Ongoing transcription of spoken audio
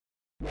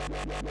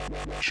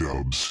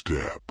Chub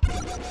Step.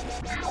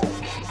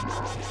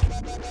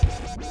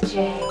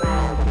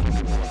 J-Ram.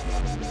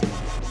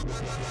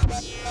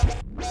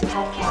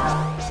 Pet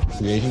Cow.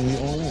 Creating the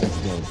oil of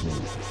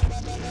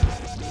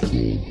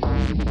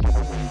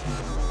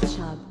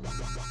Chub.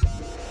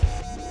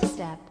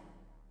 Step.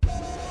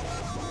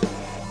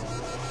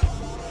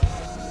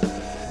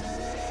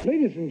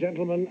 Ladies and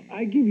gentlemen,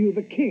 I give you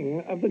the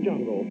king of the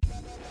jungle.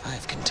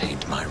 I've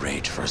contained my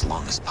rage for as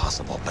long as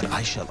possible, but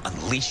I shall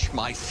unleash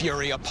my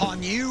fury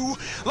upon you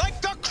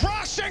like the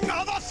crashing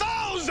of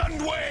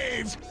 1,000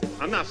 waves!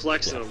 I'm not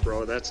flexing them,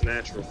 bro. That's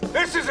natural.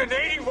 This is an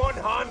 81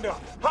 Honda.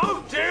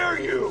 How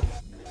dare you?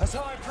 That's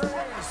high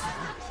praise.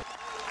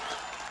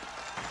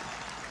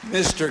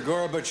 Mr.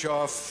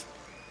 Gorbachev,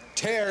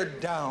 tear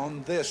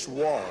down this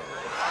wall.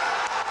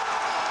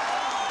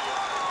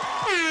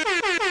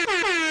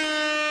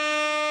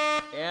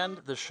 And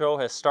the show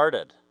has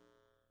started.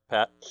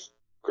 Pat?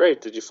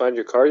 Great. Did you find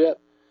your car yet?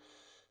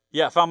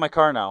 Yeah, I found my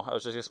car now. I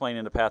was just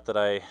explaining to Pat that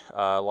I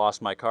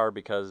lost my car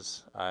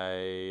because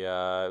it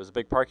was a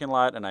big parking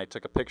lot, and I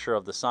took a picture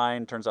of the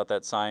sign. Turns out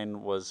that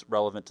sign was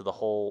relevant to the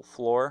whole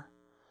floor,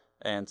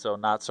 and so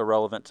not so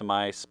relevant to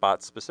my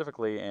spot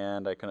specifically,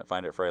 and I couldn't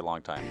find it for a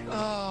long time.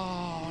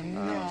 Oh,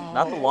 no.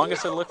 Not the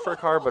longest I've looked for a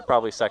car, but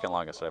probably second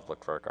longest I've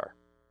looked for a car.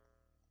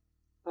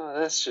 Oh,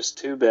 that's just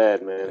too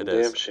bad, man. It Damn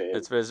is. shame.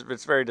 It's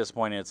very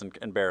disappointing. It's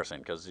embarrassing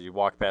because you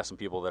walk past some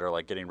people that are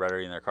like getting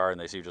ready in their car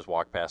and they see you just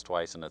walk past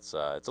twice, and it's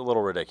a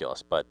little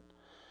ridiculous. But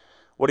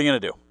what are you gonna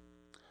do?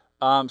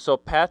 So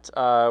Pat,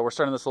 we're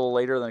starting this a little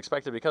later than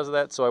expected because of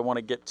that. So I want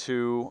to get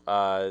to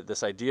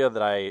this idea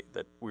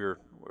that we were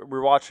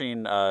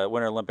watching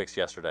Winter Olympics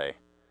yesterday,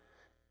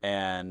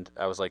 and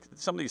I was like,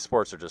 some of these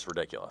sports are just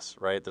ridiculous,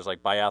 right? There's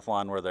like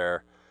biathlon where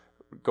they're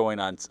going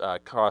on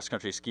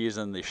cross-country skis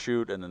and they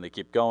shoot and then they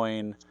keep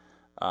going.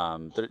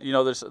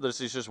 There's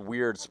these just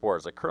weird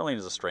sports. Like curling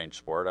is a strange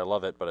sport. I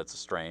love it, but it's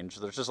strange.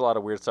 There's just a lot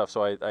of weird stuff.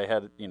 So I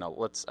had,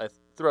 I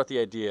threw out the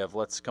idea of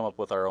let's come up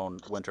with our own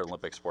Winter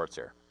Olympic sports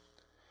here.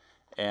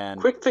 And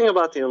quick thing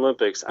about the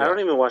Olympics, yeah. I don't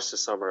even watch the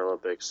Summer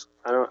Olympics.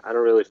 I don't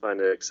really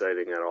find it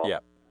exciting at all. Yeah.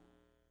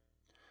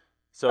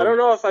 So I don't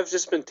know if I've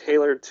just been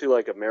tailored to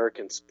like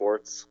American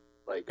sports.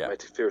 Like Yeah. my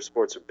two favorite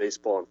sports are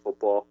baseball and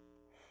football.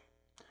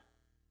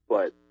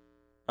 But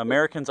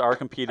Americans are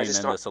competing in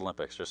just don't- this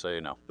Olympics, just so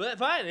you know. But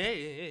fine.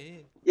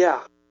 Hey.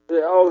 yeah.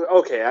 Oh,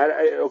 okay.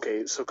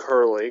 Okay. So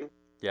curling.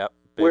 Yep.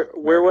 Big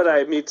Where would I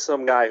American meet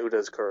some guy who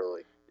does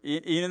curling?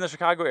 in the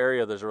Chicago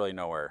area, there's really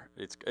nowhere.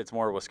 It's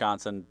more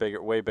Wisconsin,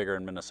 way bigger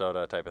in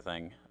Minnesota type of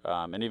thing.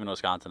 And even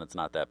Wisconsin, it's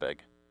not that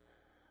big.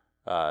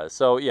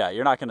 So yeah,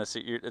 you're not going to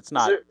see. It's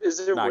not.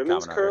 Is there not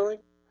women's common out here. curling?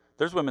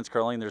 There's women's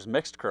curling. There's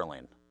mixed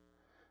curling.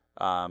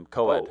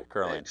 Co-ed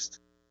curling. Mixed.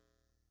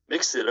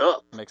 Mix it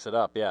up. Mix it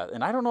up, yeah.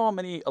 And I don't know how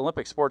many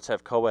Olympic sports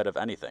have co-ed of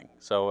anything.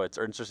 So it's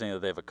interesting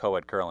that they have a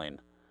co-ed curling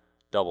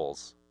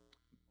doubles.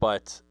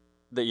 But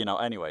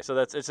anyway, so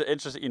it's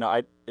interesting.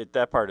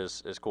 That part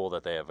is cool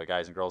that they have a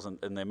guys and girls, and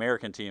the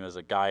American team is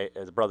a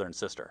brother and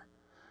sister.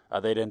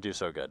 They didn't do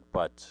so good,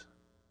 but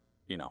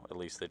at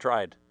least they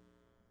tried,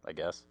 I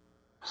guess.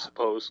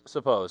 Suppose.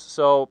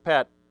 So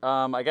Pat,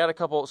 I got a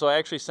couple. So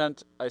I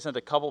sent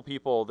a couple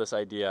people this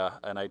idea,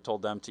 and I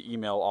told them to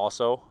email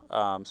also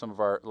some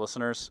of our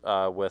listeners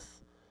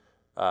with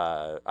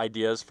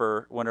ideas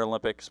for Winter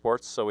Olympic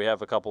sports. So we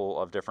have a couple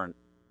of different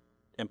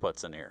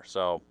inputs in here.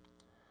 So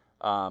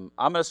I'm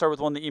going to start with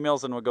one of the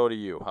emails, and we'll go to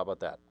you. How about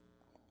that?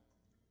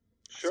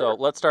 Sure. So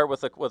let's start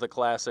with a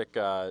classic,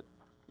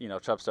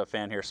 Chub Stuff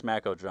fan here,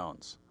 Smacko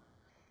Jones.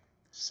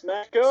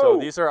 Smacko. So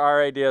these are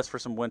our ideas for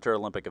some Winter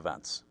Olympic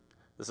events.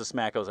 This is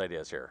Smacko's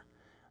ideas here.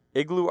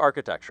 Igloo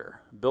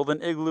architecture. Build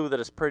an igloo that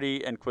is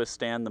pretty and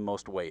withstand the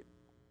most weight.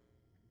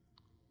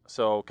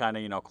 So kind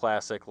of,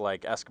 classic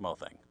like Eskimo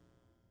thing.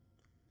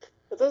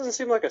 It doesn't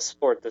seem like a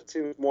sport. That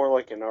seems more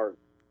like an art.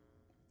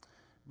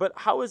 But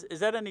how is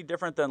that any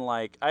different than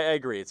like, I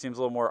agree, it seems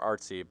a little more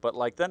artsy, but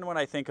like then when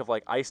I think of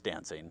like ice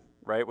dancing,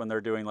 right, when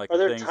they're doing like Are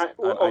the there things time?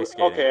 on ice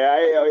skating.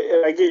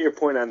 Okay, I get your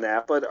point on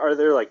that, but are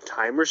there like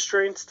time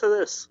restraints to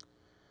this?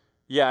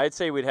 Yeah, I'd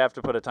say we'd have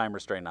to put a time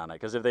restraint on it,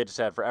 because if they just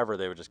had forever,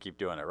 they would just keep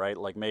doing it, right?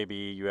 Like maybe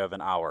you have an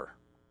hour.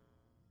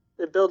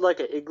 They build like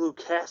an igloo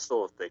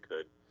castle if they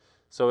could.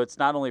 So it's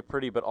not only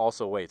pretty, but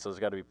also weight, so there's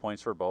got to be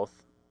points for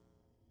both.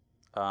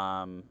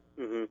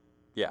 Mm-hmm.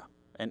 Yeah,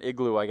 and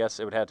igloo, I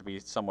guess it would have to be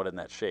somewhat in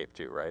that shape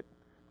too, right?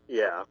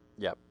 Yeah.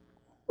 Yep.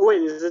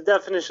 Wait, is the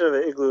definition of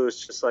an igloo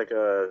is just like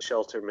a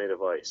shelter made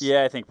of ice?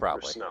 Yeah, I think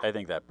probably. snow. I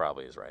think that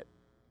probably is right.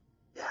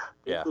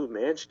 Yeah, igloo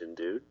mansion,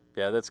 dude.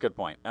 Yeah, that's a good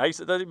point.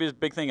 That'd be a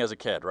big thing as a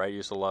kid, right? You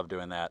used to love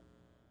doing that.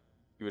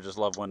 You would just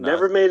love when...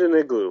 Never made an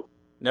igloo.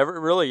 Never?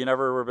 Really? You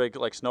never were a big,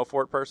 like, snow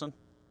fort person?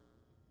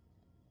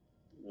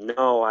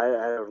 No, I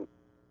don't...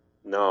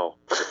 No.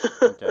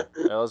 Okay,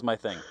 that was my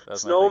thing.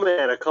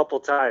 Snowman a couple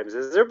times.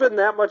 Has there been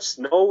that much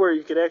snow where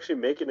you could actually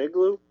make an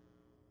igloo?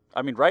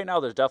 I mean, right now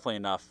there's definitely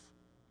enough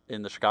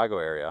in the Chicago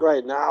area.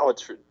 Right now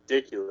it's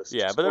ridiculous.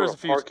 Yeah, Just but there go was to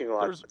a few... parking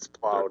lot that's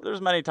plowed. There's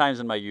many times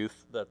in my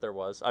youth that there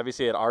was.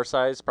 Obviously at our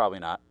size, probably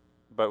not.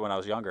 but when I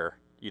was younger,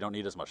 you don't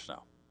need as much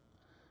snow.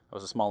 I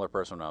was a smaller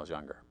person when I was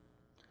younger.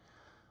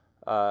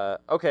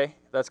 Okay,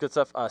 that's good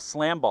stuff.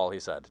 Slam ball, he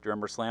said. Do you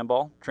remember slam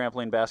ball?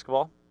 Trampoline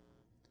basketball?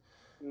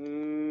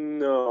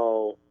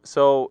 No.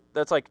 So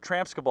that's like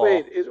trampskaball.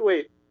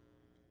 Wait.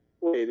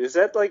 Is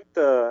that like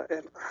the?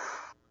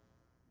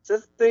 Is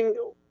that the thing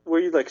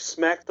where you like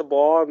smack the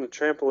ball on the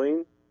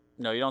trampoline?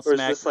 No, you don't Or is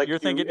smack. this like you're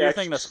thinking you of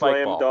spike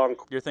slam ball. dunk?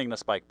 You're thinking of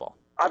spike ball.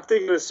 I'm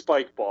thinking of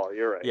spike ball.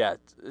 You're right. Yeah,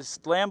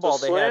 slam So ball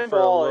they slam had for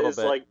a ball little is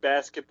bit. like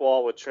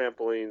basketball with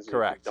trampolines.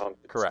 Correct. And dunk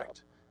and Correct.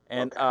 stuff.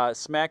 And Okay.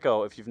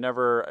 Smacko, if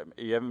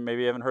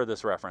maybe you haven't heard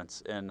this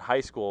reference. In high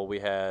school, we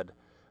had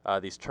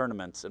these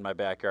tournaments in my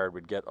backyard.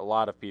 We'd get a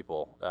lot of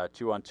people,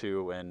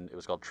 2-on-2, and it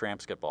was called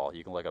Trampsketball.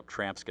 You can look up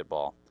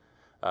Trampsketball.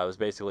 It was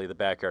basically the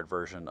backyard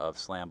version of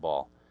slam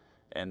ball,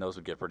 and those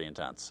would get pretty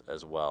intense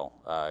as well.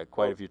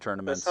 Quite a few That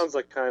tournaments. sounds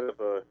like kind of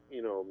a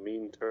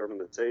mean term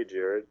to say,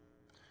 Jared.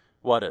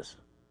 What is?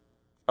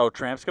 Oh,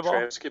 Trampsketball?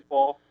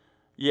 Trampsketball.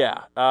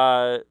 Yeah,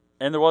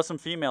 and there was some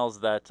females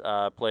that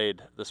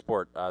played the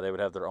sport. They would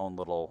have their own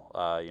little,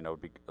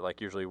 it'd be like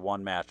usually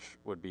one match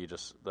would be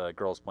just the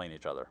girls playing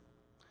each other.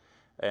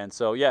 And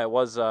so, yeah, it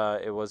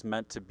was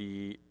meant to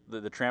be,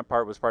 the tramp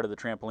part was part of the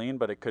trampoline,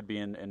 but it could be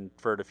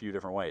inferred a few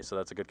different ways. So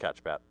that's a good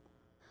catch, Pat.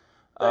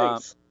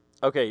 Thanks.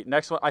 Okay,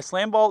 next one.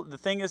 Slam ball, the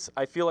thing is,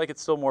 I feel like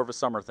it's still more of a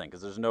summer thing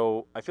because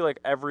I feel like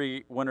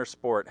every winter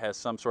sport has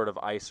some sort of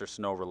ice or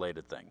snow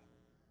related thing.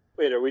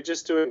 Wait, are we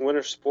just doing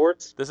winter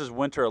sports? This is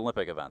winter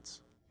Olympic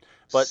events.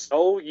 But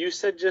so you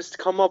said just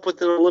come up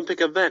with an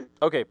Olympic event.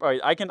 Okay, all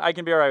right. I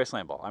can be all right with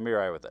slam ball. I'm be all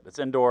right with it. It's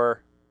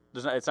indoor.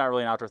 It's not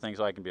really an outdoor thing,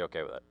 so I can be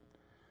okay with it.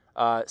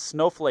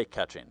 Snowflake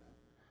catching.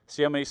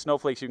 See how many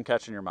snowflakes you can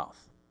catch in your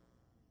mouth.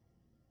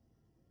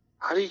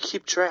 How do you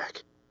keep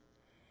track?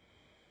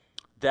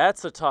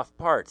 That's a tough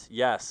part.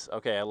 Yes.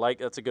 Okay,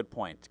 that's a good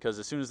point because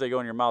as soon as they go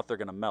in your mouth, they're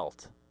going to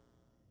melt.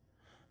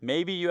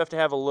 Maybe you have to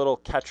have a little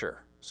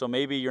catcher. So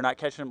maybe you're not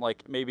catching them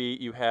like maybe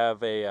you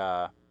have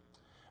a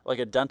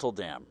dental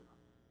dam.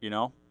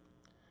 And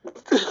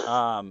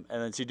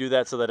then so you do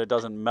that so that it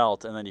doesn't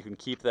melt, and then you can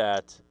keep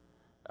that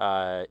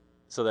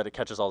so that it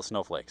catches all the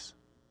snowflakes.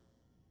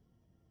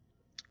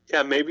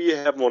 Yeah, maybe you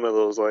have one of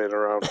those laying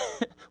around.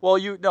 Well,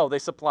 no, they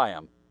supply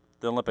them.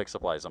 The Olympics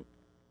supplies them.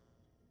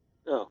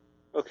 Oh,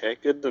 okay,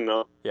 good to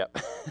know. Yep.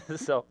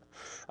 So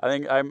I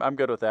think I'm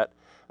good with that.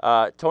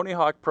 Tony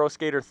Hawk Pro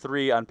Skater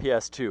 3 on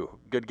PS2.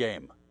 Good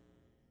game.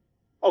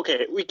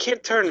 Okay, we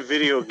can't turn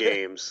video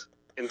games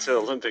into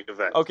Olympic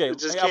events. Okay, it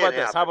just how can't about this?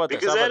 happen, How about this?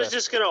 Because How about that is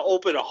this? just going to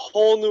open a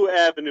whole new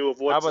avenue of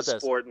How what's about a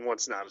this? sport and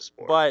what's not a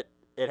sport. But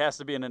it has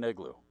to be in an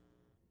igloo.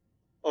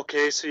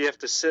 Okay, so you have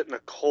to sit in a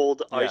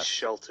cold Yes. ice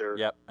shelter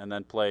Yep, and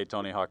then play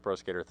Tony Hawk Pro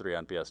Skater 3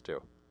 on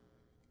PS2.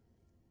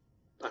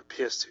 on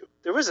PS2.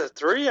 There was a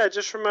 3? I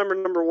just remember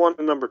number 1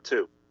 and number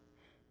 2.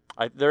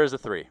 There is a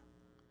 3.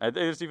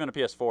 There's even a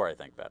PS4, I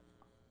think, Pat.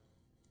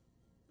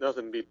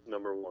 Nothing beat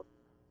number 1.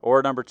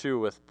 Or number 2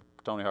 with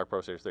Tony Hawk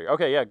Pro Skater 3.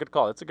 Okay, yeah, good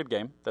call. That's a good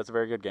game. That's a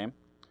very good game.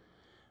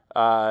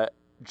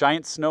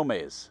 Giant Snow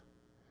Maze.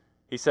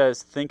 He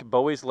says, think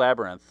Bowie's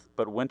Labyrinth,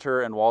 but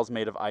winter and walls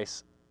made of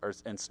ice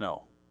and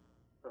snow.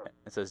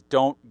 It says,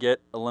 don't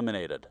get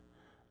eliminated.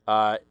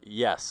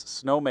 Yes,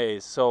 Snow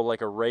Maze. So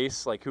like a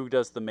race, like who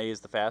does the maze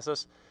the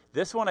fastest?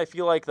 This one, I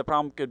feel like the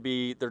problem could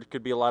be there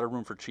could be a lot of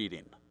room for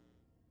cheating.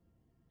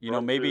 Run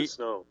through Maybe. the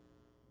snow.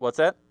 What's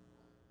that?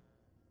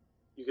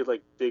 You could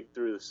like dig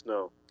through the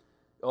snow.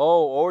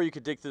 Oh, or you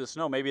could dig through the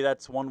snow. Maybe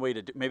that's one way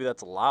to do. Maybe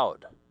that's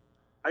allowed.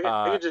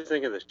 I could just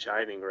think of The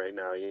Shining right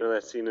now. You know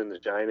that scene in The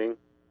Shining?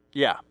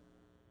 Yeah,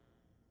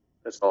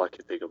 That's all I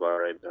can think about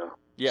right now.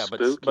 yeah,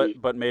 Spooky.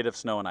 but made of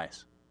snow and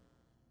ice.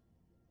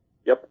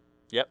 Yep.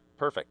 Yep,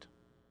 perfect.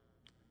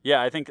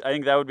 Yeah, I think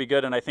that would be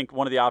good, and I think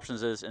one of the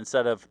options is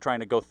instead of trying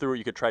to go through it,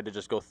 you could try to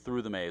just go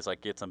through the maze,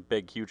 like get some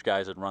big, huge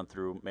guys that run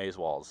through maze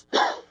walls,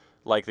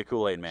 like the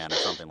Kool-Aid Man or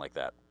something like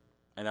that,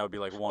 and that would be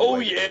like one. Oh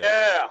way to do that.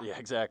 yeah. Yeah,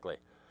 exactly.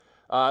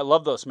 I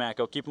love those,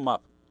 Smacko. Keep them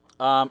up.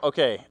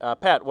 Okay,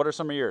 Pat, what are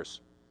some of yours?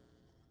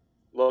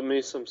 Love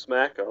me some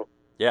Smacko.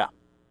 Yeah.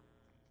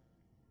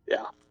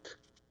 Yeah.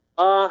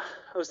 I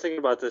was thinking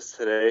about this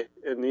today,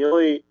 and the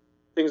only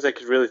things I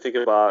could really think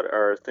about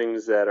are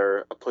things that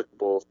are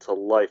applicable to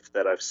life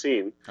that I've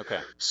seen. Okay.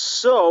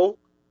 So,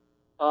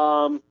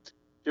 you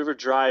ever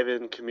drive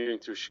in commuting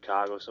through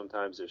Chicago?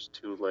 Sometimes there's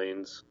 2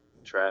 lanes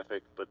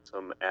traffic, but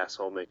some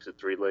asshole makes it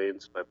 3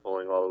 lanes by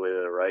pulling all the way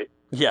to the right.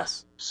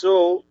 Yes.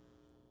 So,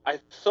 I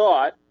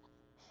thought,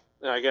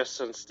 and I guess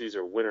since these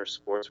are winter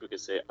sports, we could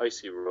say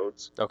icy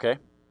roads. Okay.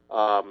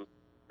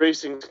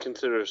 Racing's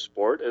considered a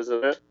sport,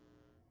 isn't it?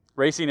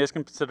 Racing is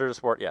considered a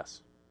sport.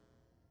 Yes.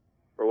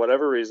 For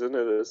whatever reason,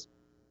 it is.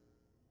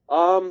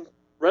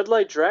 Red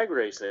light drag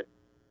racing.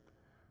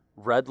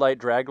 Red light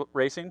drag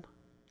racing.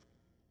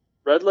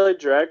 Red light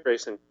drag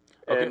racing.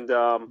 Okay.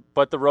 And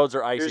But the roads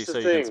are icy, Here's the so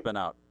you can thing. spin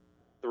out.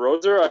 the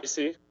roads are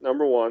icy,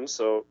 number 1,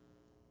 so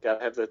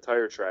gotta have the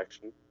tire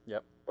traction.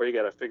 Yep. Or you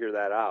gotta figure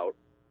that out.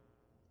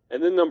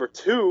 And then number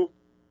 2,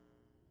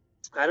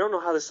 I don't know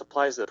how this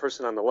applies to the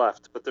person on the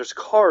left, but there's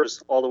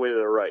cars all the way to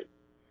the right.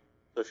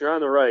 So if you're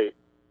on the right,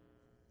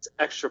 it's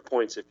extra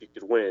points if you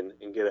could win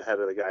and get ahead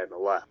of the guy on the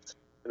left.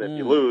 And if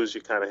you lose,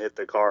 you kind of hit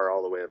the car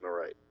all the way on the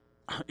right.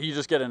 You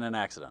just get in an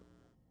accident.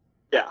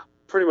 Yeah,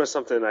 pretty much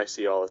something I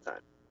see all the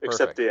time. Except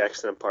Perfect. the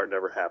accident part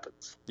never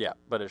happens. Yeah,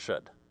 but it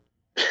should.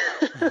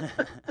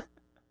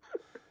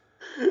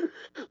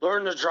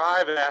 Learn to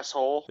drive,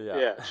 asshole.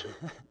 Yeah. Sure.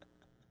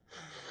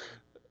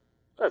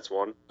 That's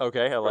one.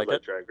 Okay, I like Red it.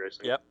 Light Drag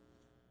racing. Yep.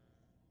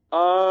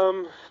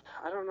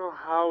 I don't know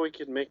how we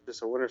could make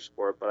this a winter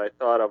sport, but I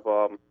thought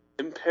of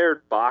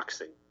impaired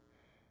boxing.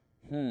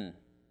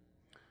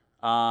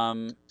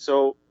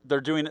 So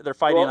they're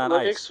fighting on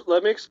ice.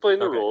 Let me explain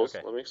the Okay, rules.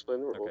 okay. Let me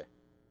explain the rules.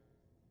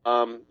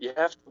 Okay. You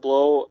have to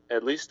blow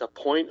at least a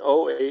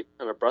 .08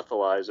 on a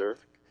breathalyzer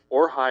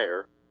or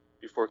higher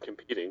before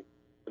competing,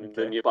 and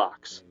then you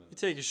box. You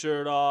take your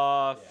shirt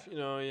off. You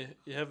know,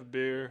 you have a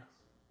beer.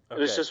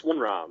 And it's just one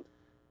round.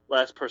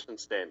 Last person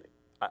standing.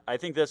 I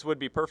think this would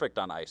be perfect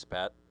on ice,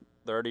 Pat.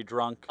 They're already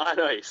drunk. On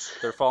ice.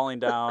 They're falling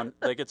down.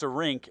 Like it's a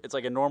rink. It's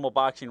like a normal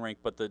boxing rink,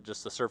 but the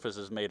surface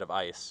is made of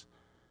ice.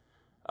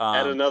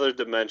 Add another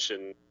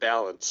dimension,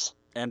 balance.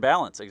 And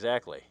balance,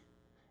 exactly.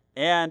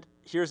 And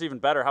here's even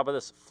better. How about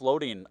this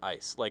floating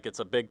ice? Like it's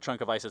a big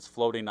chunk of ice that's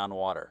floating on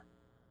water.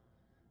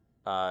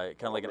 Kind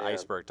of like an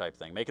iceberg type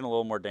thing. Making it a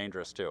little more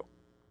dangerous, too.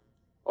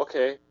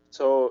 Okay,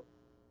 so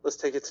let's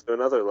take it to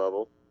another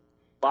level.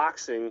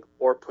 Boxing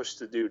or push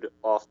the dude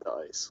off the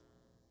ice.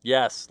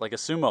 Yes, like a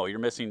sumo. You're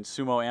missing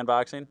sumo and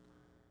boxing?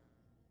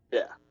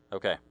 Yeah.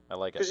 Okay, I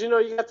like it. Because,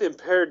 you got the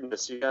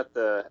impairedness. You got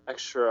the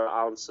extra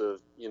ounce of,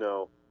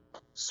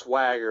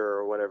 swagger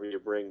or whatever you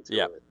bring to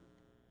it.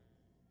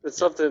 It's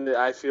something that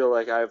I feel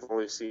like I've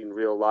only seen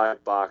real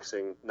live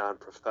boxing,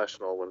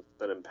 non-professional, when it's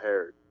been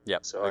impaired.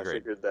 Yep, So agreed. I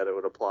figured that it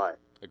would apply.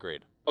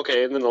 Agreed.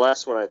 Okay, and then the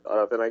last one I thought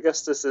of, and I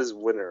guess this is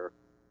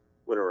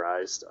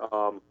winterized.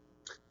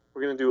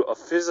 We're going to do a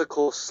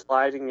physical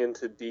sliding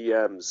into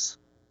DMs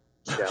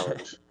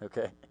challenge.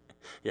 Okay.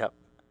 Yep.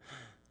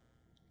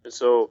 And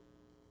so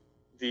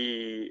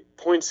the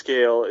point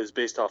scale is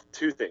based off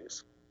two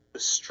things. The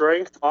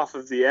strength off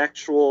of the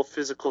actual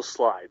physical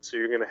slide. So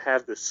you're going to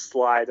have this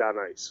slide on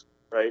ice,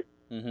 right?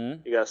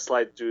 Mm-hmm. You got to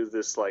slide through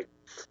this,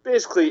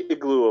 basically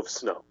igloo of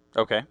snow.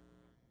 Okay.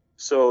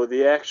 So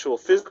the actual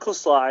physical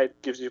slide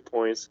gives you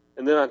points,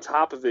 and then on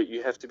top of it,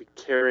 you have to be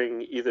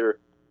carrying either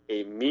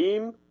a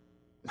meme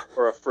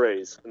or a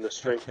phrase, and the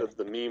strength of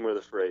the meme or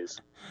the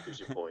phrase gives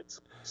you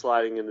points.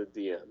 Sliding into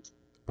DMs.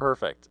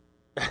 Perfect.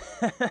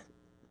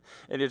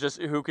 And it just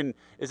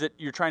is it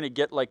you're trying to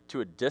get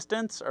to a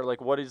distance, or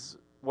what is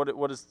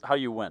how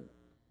you win?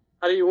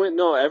 How do you win?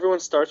 No, everyone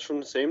starts from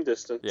the same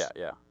distance.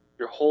 Yeah.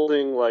 You're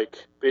holding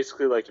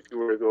basically if you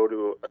were to go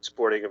to a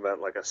sporting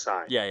event, like a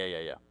sign. Yeah.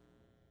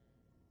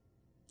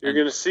 You're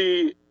going to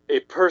see a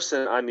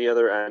person on the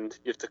other end.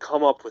 You have to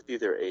come up with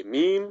either a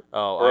meme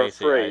or a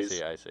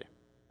phrase I see.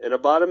 in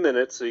about a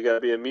minute, so you got to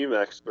be a meme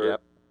expert.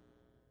 Yep.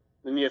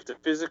 Then you have to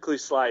physically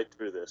slide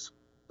through this.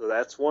 So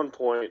that's 1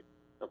 point.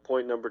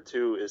 Point number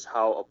 2 is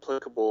how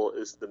applicable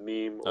is the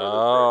meme or the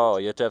Oh,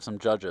 phrase. you have to have some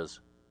judges.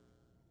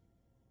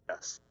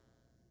 Yes.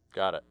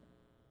 Got it.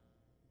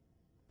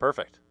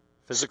 Perfect.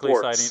 Physically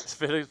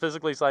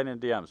sliding in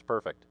DMs.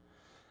 Perfect.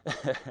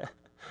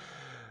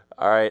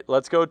 All right,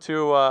 let's go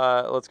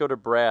to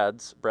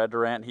Brad's. Brad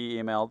Durant. He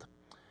emailed.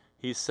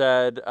 He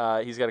said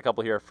he's got a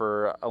couple here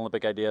for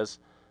Olympic ideas.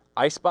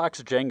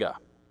 Icebox Jenga,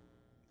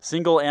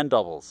 single and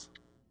doubles.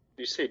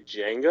 Did you say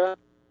Jenga?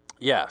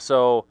 Yeah.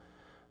 So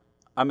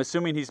I'm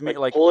assuming he's made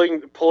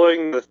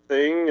pulling the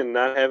thing and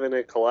not having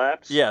it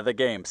collapse. Yeah, the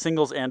game,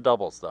 singles and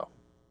doubles though.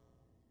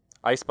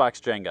 Icebox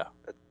Jenga.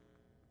 That's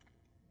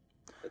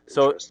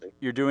So interesting.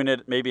 you're doing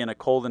it maybe in a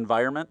cold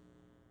environment,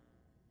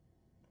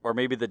 or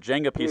maybe the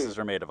Jenga pieces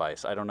are made of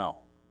ice. I don't know.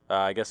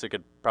 I guess it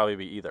could probably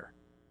be either.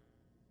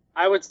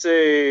 I would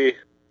say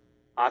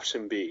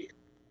option B.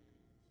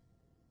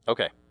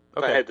 Okay.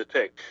 If I had to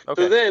pick.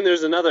 Okay. So then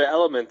there's another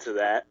element to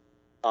that.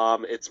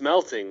 It's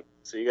melting,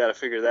 so you got to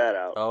figure that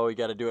out. Oh, you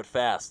got to do it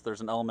fast.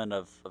 There's an element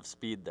of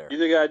speed there. You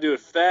either got to do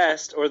it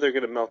fast or they're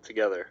going to melt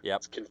together. Yep.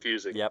 It's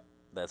confusing. Yep,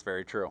 that's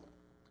very true.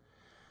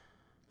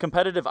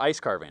 Competitive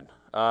ice carving.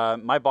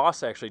 My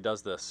boss actually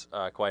does this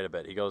quite a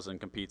bit. He goes and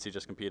competes. He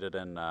just competed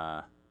in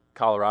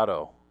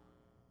Colorado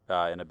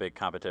in a big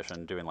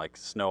competition doing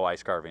snow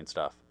ice carving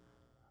stuff.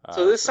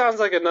 So this sounds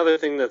like another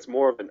thing that's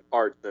more of an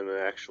art than an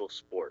actual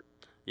sport.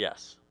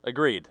 Yes,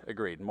 agreed.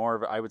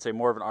 I would say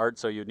more of an art,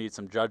 so you'd need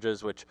some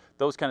judges, which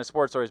those kind of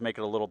sports always make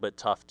it a little bit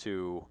tough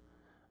to,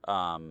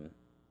 to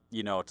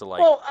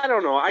Well, I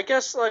don't know. I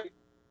guess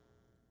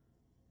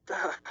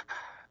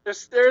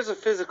there's a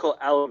physical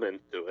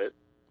element to it.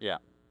 Yeah.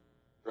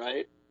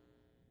 Right?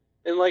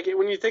 And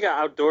when you think of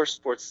outdoor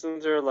sports,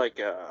 isn't there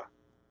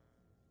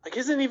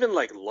isn't even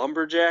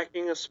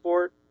lumberjacking a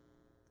sport?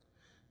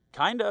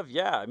 Kind of,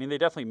 yeah. I mean, they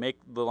definitely make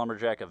the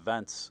lumberjack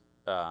events,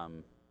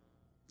 in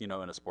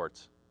a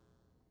sports.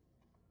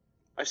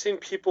 I've seen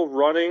people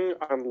running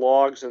on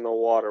logs in the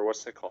water.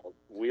 What's that called?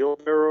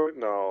 Wheelbarrow?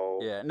 No.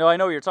 Yeah, no, I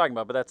know what you're talking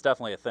about, but that's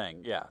definitely a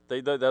thing. Yeah,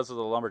 those are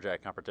the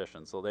lumberjack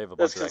competitions, so they have a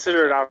bunch That's of that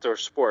considered an kind of outdoor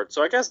sport.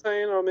 So I guess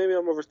maybe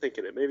I'm overthinking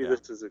it. Maybe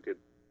this is a good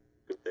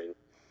thing.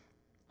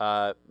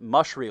 stuff.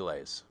 Mush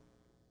relays.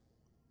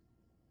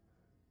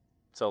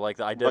 So like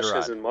the Mush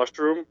as Iditarod. in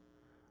mushroom?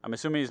 I'm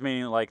assuming he's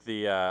meaning like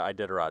the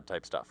Iditarod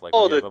type stuff. Like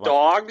Oh, when you the have a bunch-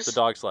 dogs? The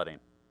dog sledding.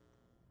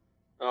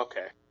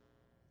 Okay.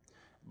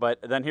 But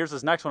then here's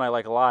this next one I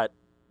like a lot: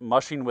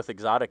 mushing with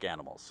exotic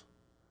animals.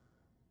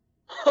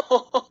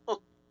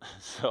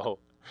 So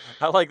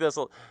I like this.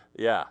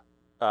 Yeah.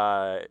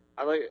 I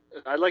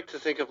like to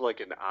think of like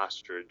an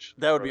ostrich.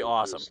 That would be running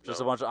through awesome. the Just a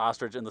snow. bunch of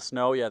ostrich in the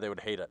snow. Yeah, they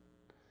would hate it.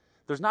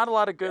 There's not a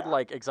lot of good Yeah.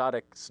 like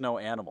exotic snow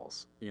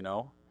animals, you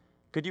know?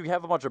 Could you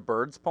have a bunch of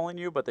birds pulling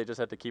you, but they just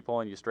had to keep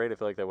pulling you straight? I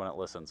feel like they wouldn't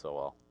listen so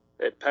well.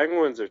 Hey,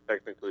 penguins are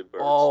technically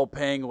birds. Oh,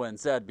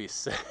 penguins. That'd be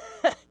sick.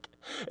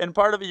 And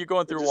part of it, you're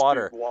going They'd through just be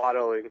water.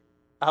 waddling.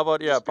 How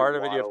about, just be part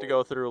of it, you have to waddling.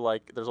 go through,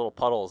 like, there's little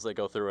puddles they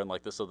go through, and,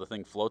 like, this, so the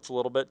thing floats a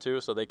little bit,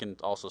 too, so they can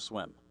also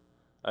swim.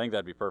 I think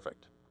that'd be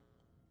perfect.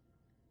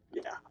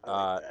 Yeah,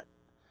 I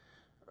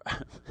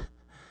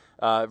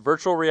like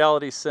Virtual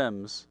reality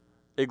Sims,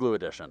 Igloo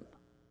Edition.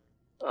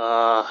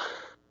 that.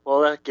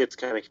 Well, that gets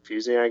kind of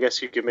confusing. I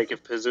guess you could make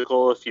it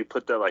physical if you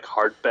put that like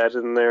hard bed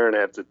in there and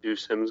have the two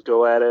Sims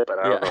go at it, but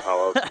I don't know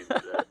how else you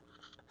do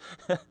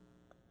that.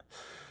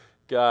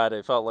 God,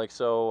 it felt like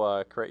so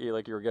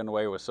like you were getting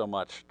away with so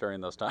much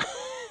during those times.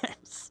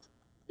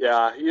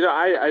 Yeah,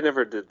 I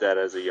never did that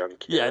as a young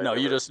kid. Yeah, I no,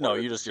 you never just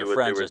wanted to just see your what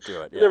friends they just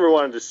do it. I Yeah. never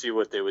wanted to see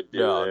what they would do.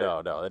 No,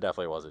 there. no, that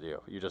definitely wasn't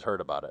you. You just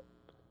heard about it.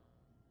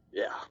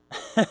 Yeah,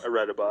 I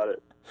read about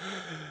it.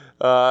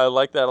 I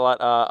like that a lot.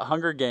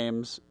 Hunger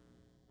Games,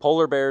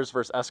 Polar Bears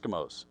versus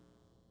Eskimos.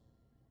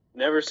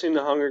 Never seen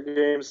the Hunger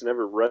Games.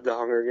 Never read the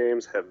Hunger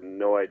Games. Have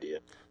no idea.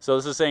 So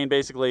this is saying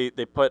basically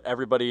they put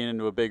everybody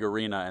into a big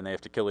arena and they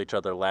have to kill each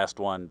other. Last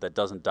one that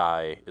doesn't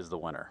die is the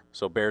winner.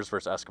 So Bears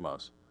versus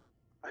Eskimos.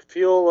 I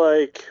feel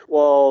like,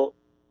 well,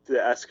 the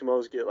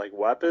Eskimos get like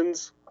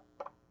weapons.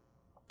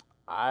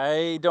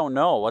 I don't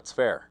know. What's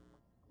fair?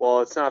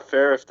 Well, it's not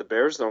fair if the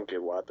Bears don't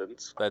get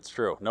weapons. That's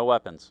true. No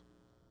weapons.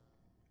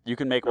 You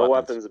can make No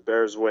weapons. weapons. The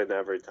Bears win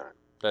every time.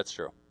 That's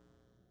true.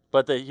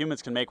 But the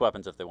humans can make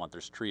weapons if they want.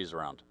 There's trees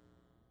around.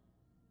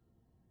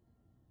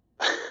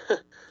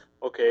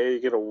 Okay,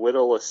 you're gonna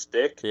whittle a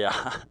stick Yeah.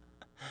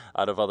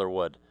 Out of other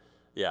wood.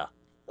 Yeah.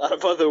 out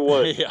of other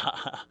wood. Yeah.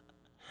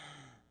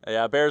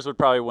 Yeah, Bears would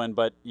probably win,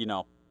 but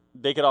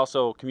they could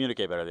also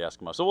communicate better, the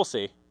Eskimos. So we'll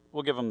see.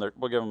 We'll give them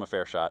a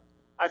fair shot.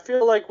 I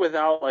feel like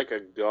without like a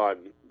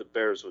gun, the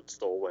Bears would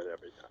still win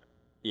every time.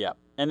 Yeah.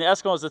 And the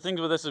Eskimos, the thing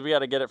with this is we got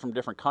to get it from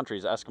different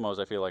countries. Eskimos,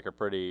 I feel like, are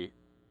pretty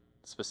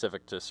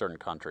specific to certain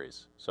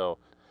countries. So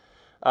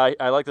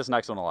I like this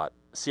next one a lot.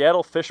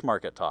 Seattle Fish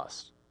Market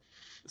Toss.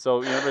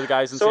 So you remember the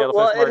guys in Seattle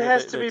Fish Market? It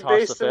has they to be toss the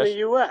based in the fish?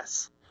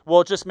 U.S.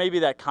 Well, just maybe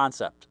that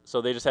concept.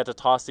 So they just had to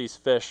toss these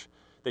fish.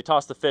 They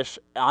toss the fish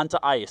onto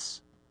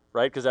ice,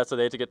 right? Because that's what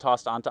they have to get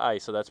tossed onto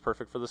ice. So that's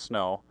perfect for the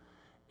snow.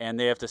 And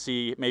they have to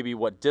see maybe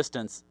what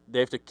distance. They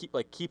have to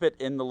keep it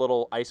in the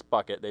little ice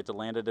bucket. They have to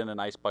land it in an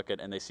ice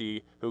bucket, and they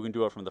see who can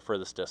do it from the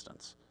furthest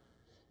distance.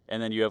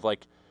 And then you have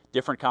like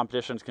different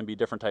competitions can be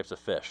different types of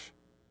fish.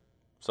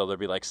 So there'd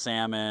be like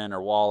salmon or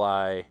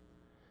walleye,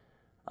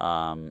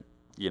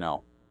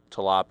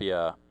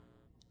 tilapia.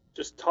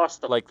 Just toss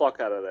the fuck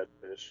out of that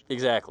fish.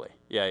 Exactly.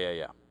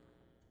 Yeah.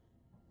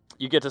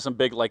 You get to some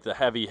big, like the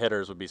heavy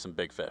hitters would be some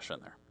big fish in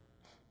there.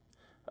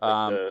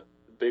 Like the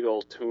big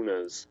old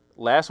tunas.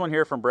 Last one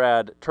here from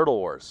Brad, Turtle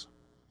Wars.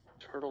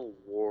 Turtle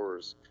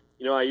Wars.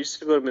 I used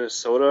to go to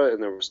Minnesota,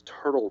 and there was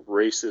turtle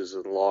races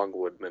in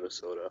Longwood,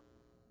 Minnesota.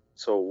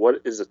 So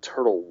what is a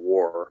turtle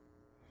war?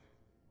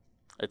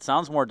 It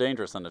sounds more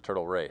dangerous than a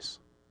turtle race.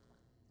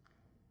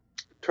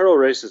 Turtle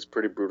race is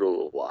pretty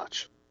brutal to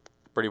watch.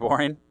 Pretty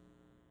boring?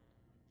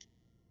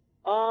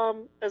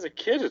 As a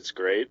kid, it's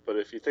great, but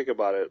if you think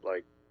about it,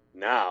 like,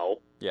 now...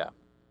 Yeah.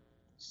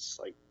 It's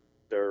like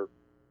they're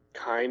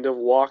kind of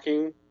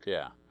walking.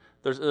 Yeah.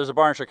 There's a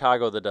bar in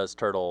Chicago that does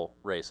turtle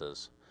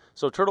races.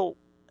 So Turtle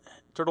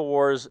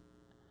Wars,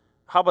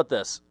 how about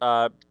this?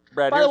 Brad,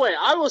 By the way,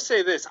 I will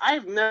say this.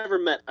 I've never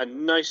met a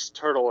nice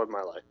turtle in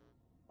my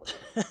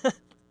life.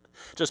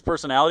 Just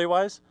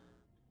personality-wise?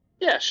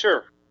 Yeah,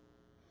 sure.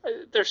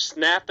 They're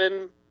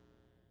snapping.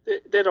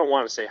 They don't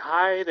want to say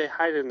hi. They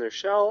hide in their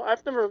shell.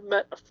 I've never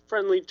met a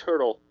friendly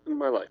turtle in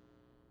my life.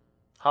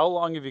 How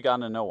long have you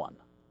gotten to know one?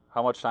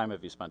 How much time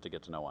have you spent to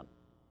get to know one?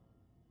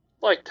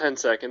 Like 10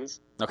 seconds.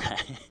 Okay.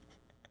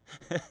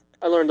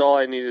 I learned all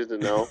I needed to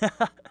know.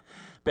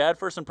 Bad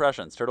first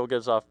impressions. Turtle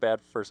gives off bad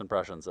first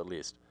impressions, at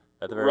least.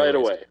 At the very Right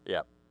least. away.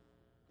 Yeah.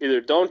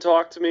 Either don't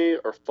talk to me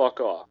or fuck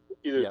off.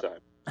 Either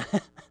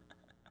time.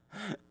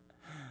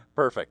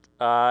 Perfect.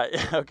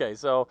 Okay,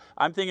 so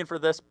I'm thinking for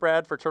this,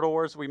 Brad, for Turtle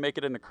Wars, we make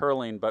it into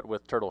curling, but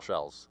with turtle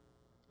shells.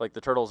 Like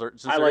the turtles are.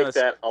 I like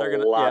that a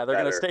lot Yeah, they're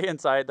better. gonna stay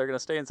inside. They're gonna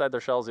stay inside their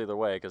shells either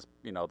way because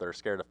they're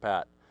scared of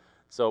Pat.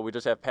 So we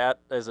just have Pat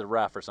as a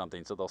ref or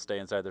something, so they'll stay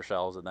inside their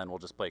shells, and then we'll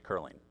just play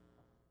curling.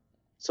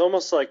 It's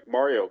almost like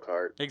Mario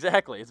Kart.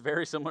 Exactly. It's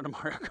very similar to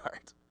Mario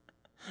Kart.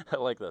 I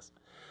like this.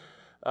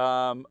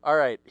 All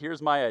right,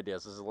 here's my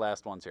ideas. This is the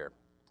last ones here.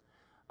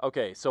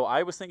 Okay, so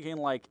I was thinking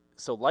like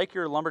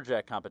your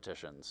lumberjack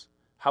competitions,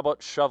 how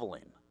about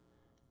shoveling?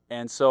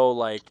 And so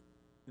like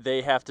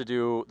they have to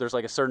do, there's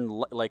like a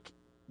certain, like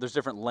there's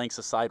different lengths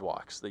of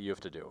sidewalks that you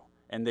have to do.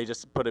 And they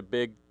just put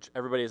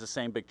everybody has the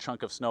same big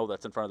chunk of snow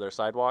that's in front of their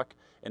sidewalk,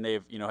 and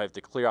they've, have to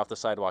clear off the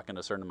sidewalk in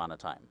a certain amount of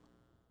time.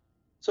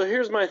 So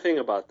here's my thing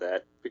about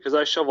that, because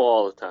I shovel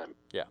all the time.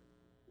 Yeah.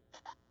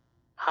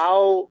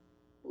 How,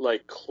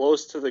 like,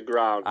 close to the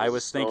ground? I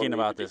was thinking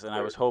about this, and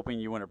I was hoping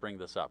you wouldn't bring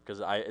this up, because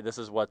this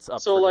is what's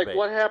up so, for like, debate.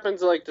 what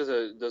happens, like, does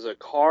a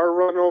car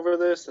run over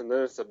this, and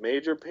then it's a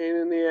major pain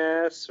in the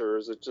ass, or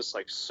is it just,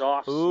 like,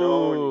 soft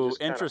snow? And you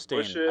just interesting.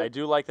 Push it? I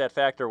do like that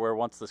factor where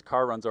once this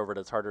car runs over it,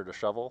 it's harder to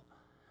shovel.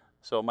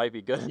 So it might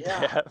be good to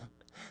have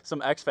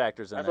some X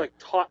factors in there.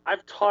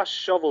 I've tossed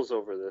shovels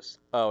over this.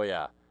 Oh,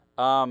 yeah.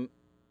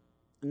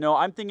 No,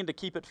 I'm thinking to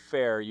keep it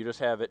fair, you just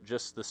have it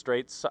just the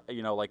straight,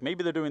 like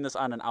maybe they're doing this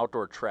on an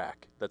outdoor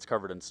track that's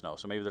covered in snow.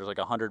 So maybe there's like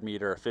a 100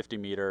 meter, a 50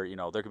 meter,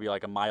 there could be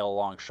like a mile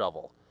long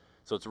shovel.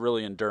 So it's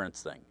really an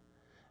endurance thing.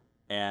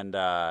 And,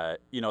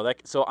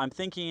 so I'm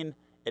thinking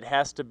it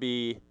has to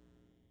be,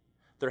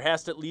 there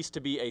has to at least to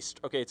be it's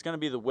going to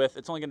be the width.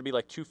 It's only going to be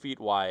like 2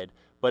 feet wide,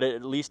 but it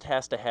at least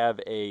has to have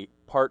a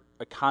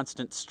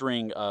constant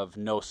string of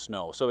no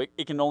snow. So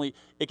it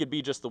could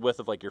be just the width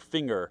of like your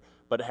finger,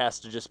 but it has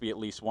to just be at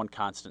least one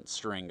constant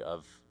string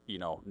of,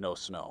 no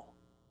snow.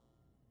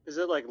 Is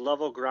it like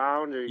level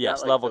ground, or you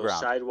got like level those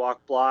ground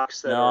sidewalk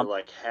blocks that are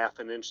like half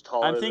an inch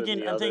taller? I'm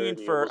thinking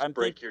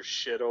break your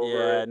shit over.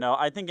 Yeah, it? no,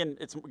 I'm thinking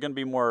it's going to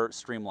be more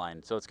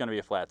streamlined, so it's going to be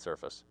a flat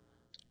surface.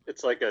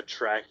 It's like a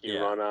track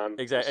you run on.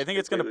 Exactly. I think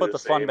it's going to put the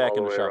fun back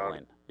into shoveling.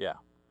 Around. Yeah.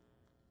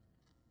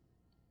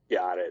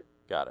 Got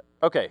it.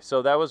 Okay,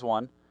 so that was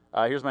one.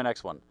 Here's my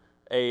next one.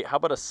 How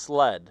about a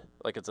sled?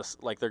 Like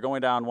they're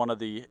going down one of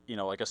the,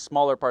 like a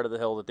smaller part of the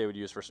hill that they would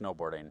use for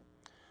snowboarding.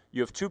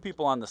 You have 2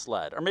 people on the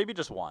sled, or maybe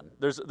just one.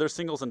 There's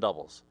singles and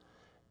doubles,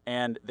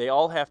 and they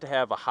all have to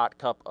have a hot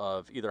cup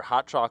of either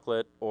hot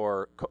chocolate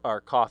or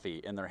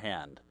coffee in their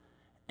hand,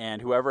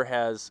 and whoever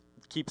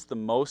keeps the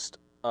most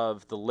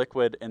of the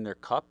liquid in their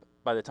cup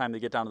by the time they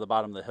get down to the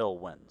bottom of the hill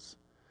wins.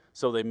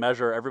 So they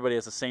measure, everybody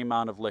has the same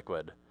amount of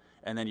liquid,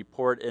 and then you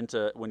pour it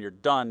into, when you're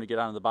done, you get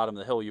down to the bottom of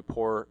the hill, you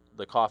pour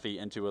the coffee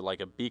into like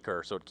a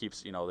beaker, so it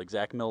keeps, the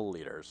exact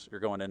milliliters. You're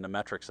going into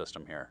metric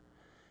system here.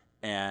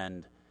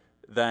 And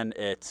then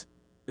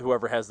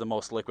whoever has the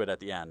most liquid at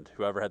the end,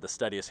 whoever had the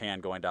steadiest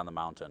hand going down the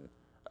mountain,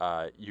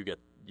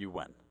 you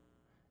win.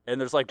 And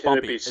there's like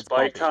bumpy. Can it be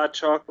spiked hot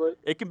chocolate?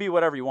 It can be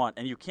whatever you want,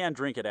 and you can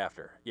drink it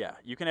after. Yeah,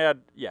 you can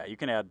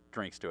add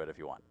drinks to it if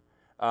you want.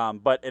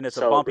 And it's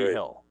a bumpy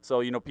hill,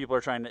 so people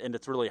are trying to, and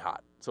it's really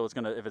hot. So it's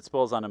if it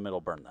spills on them, it'll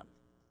burn them.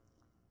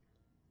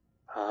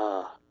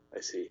 Ah,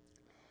 I see.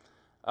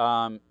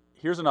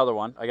 Here's another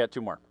one. I got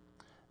 2 more.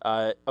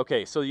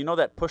 Okay, so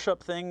that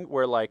push-up thing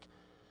where like,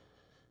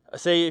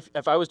 say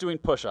if I was doing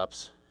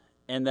push-ups,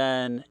 and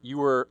then you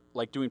were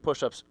like doing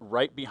push-ups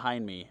right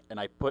behind me, and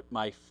I put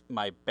my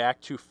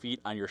back 2 feet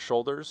on your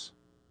shoulders,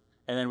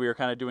 and then we were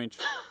kind of doing,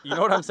 you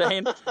know what I'm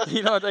saying?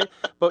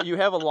 But you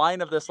have a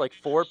line of this like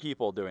 4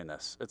 people doing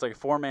this. It's like a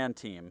 4-man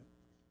team.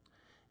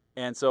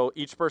 And so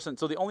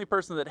the only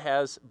person that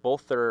has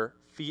both their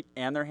feet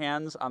and their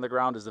hands on the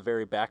ground is the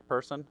very back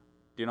person. Do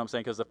you know what I'm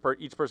saying? Because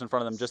each person in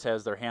front of them just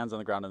has their hands on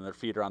the ground and their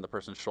feet are on the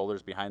person's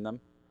shoulders behind them.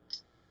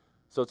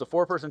 So it's a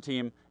 4-person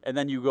team, and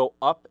then you go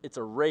up. It's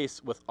a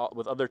race with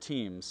other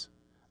teams.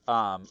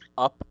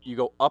 You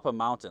go up a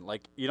mountain.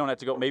 Like you don't have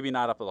to go, maybe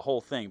not up the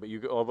whole thing, but you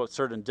go over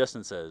certain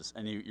distances,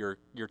 and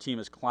your team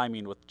is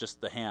climbing with just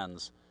the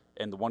hands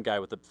and the one guy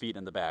with the feet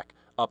in the back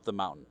up the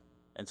mountain.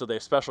 And so they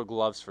have special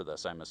gloves for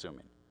this. I'm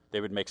assuming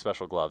they would make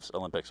special gloves.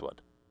 Olympics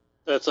would.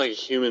 That's like a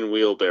human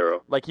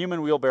wheelbarrow. Like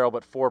human wheelbarrow,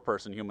 but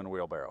 4-person human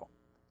wheelbarrow,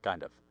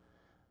 kind of.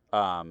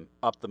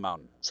 Up the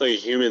mountain. It's like a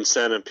human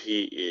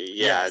centipede.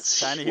 Yeah, it's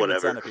tiny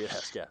whatever. Human centipede.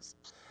 Yes.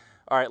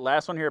 All right,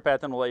 last one here, Pat.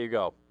 Then we'll let you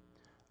go.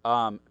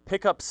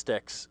 Pickup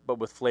sticks, but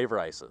with flavor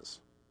ices.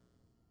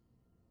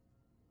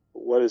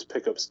 What is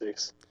pickup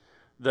sticks?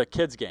 The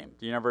kids game.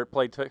 Do you ever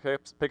play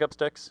pickup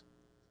sticks?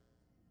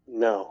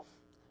 No.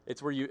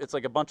 It's where it's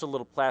like a bunch of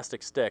little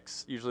plastic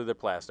sticks. Usually they're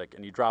plastic,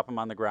 and you drop them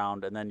on the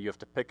ground, and then you have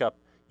to pick up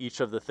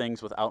each of the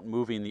things without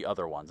moving the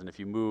other ones. And if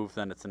you move,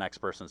 then it's the next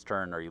person's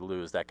turn, or you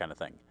lose, that kind of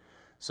thing.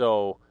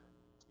 So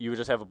you would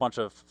just have a bunch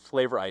of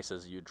flavor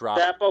ices. You drop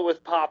that, but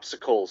with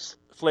popsicles.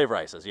 Flavor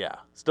ices, yeah,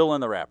 still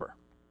in the wrapper.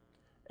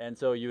 And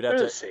so you'd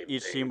have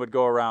each team would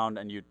go around,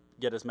 and you'd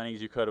get as many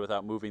as you could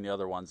without moving the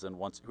other ones. And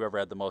whoever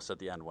had the most at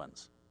the end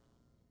wins.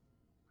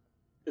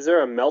 Is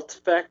there a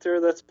melt factor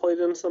that's played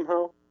in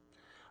somehow?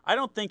 I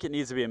don't think it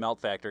needs to be a melt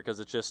factor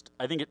because it's just.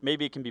 I think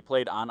maybe it can be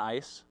played on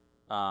ice,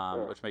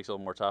 which makes it a little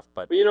more tough.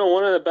 But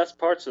one of the best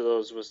parts of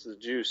those was the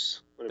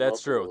juice.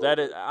 That's true. That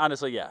is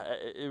honestly, yeah.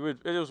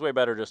 It was way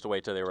better just to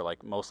wait till they were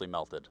like mostly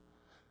melted.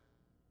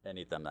 and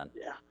eat them then.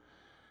 Yeah.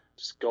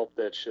 Just gulp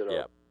that shit up.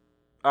 Yeah.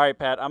 All right,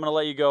 Pat, I'm going to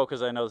let you go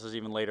because I know this is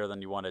even later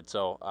than you wanted.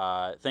 So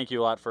thank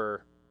you a lot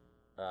for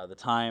the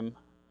time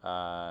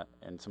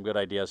and some good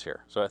ideas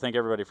here. So I thank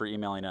everybody for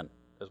emailing in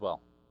as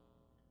well.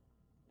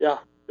 Yeah,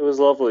 it was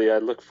lovely. I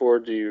look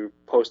forward to you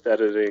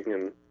post-editing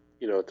and,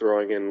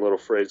 throwing in little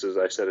phrases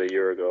I said a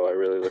year ago. I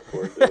really look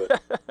forward to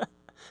it.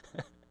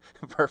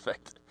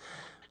 Perfect.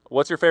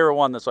 What's your favorite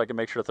one so I can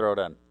make sure to throw it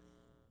in?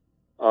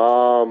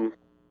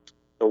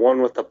 The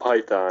one with the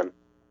python.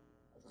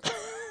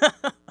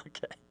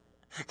 Okay.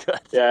 Good.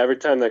 Yeah, every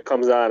time that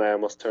comes on, I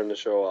almost turn the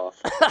show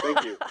off.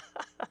 Thank you.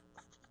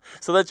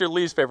 So that's your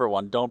least favorite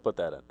one. Don't put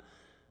that in.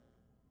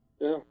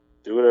 Yeah,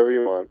 do whatever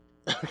you want.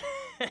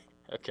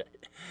 Okay.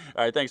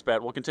 All right, thanks,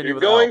 Pat. We'll continue You're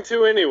with going Al.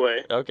 to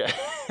anyway. Okay.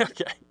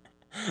 Okay.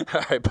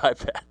 All right, bye,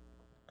 Pat.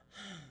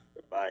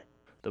 Bye.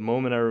 The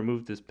moment I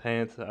removed his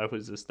pants, I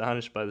was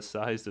astonished by the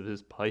size of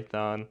his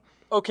python.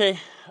 Okay,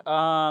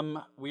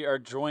 we are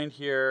joined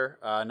here.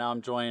 Now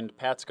I'm joined.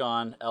 Pat's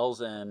gone.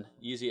 Elle's in.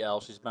 Easy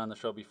L. She's been on the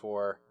show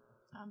before.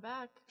 I'm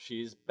back.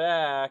 She's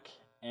back.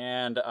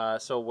 And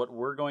so what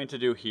we're going to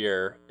do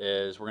here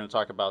is we're going to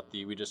talk about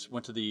we just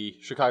went to the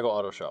Chicago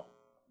Auto Show.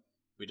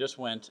 We just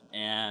went,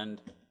 and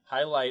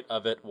highlight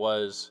of it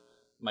was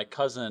my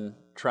cousin,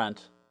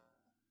 Trent,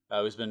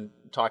 who's been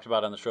talked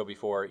about on the show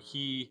before.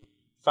 He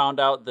found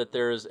out that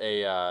there's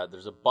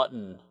a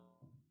button.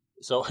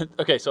 So,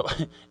 okay, so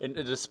in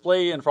a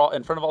display in front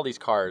of all these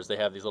cars, they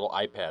have these little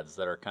iPads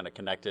that are kind of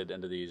connected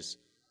into these,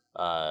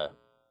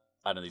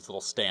 these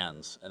little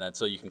stands. And then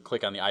so you can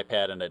click on the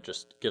iPad and it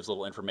just gives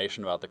little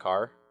information about the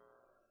car.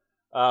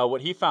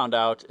 What he found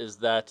out is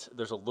that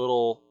there's a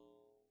little,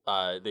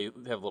 they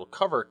have a little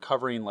cover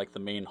covering like the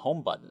main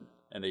home button.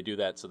 And they do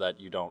that so that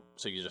you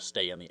just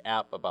stay in the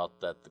app about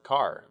the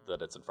car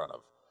that it's in front of.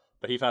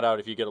 But he found out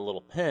if you get a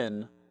little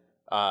pin,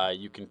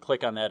 you can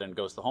click on that and it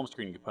goes to the home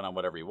screen. You can put on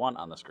whatever you want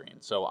on the screen.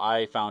 So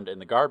I found in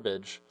the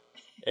garbage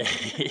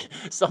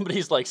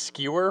somebody's like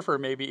skewer for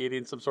maybe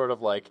eating some sort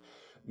of like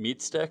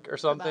meat stick or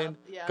something.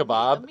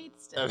 Kebab. A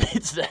meat stick. A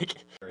meat stick.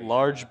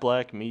 Large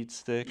black meat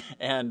stick.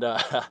 And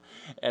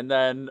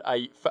then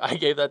I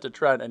gave that to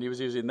Trent and he was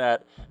using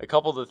that. A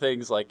couple of the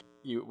things like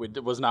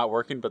it was not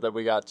working, but then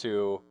we got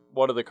to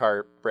one of the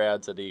car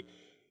Brads and he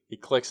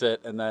clicks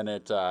it and then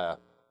it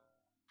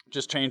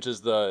just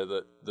changes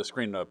the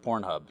screen to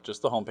Pornhub,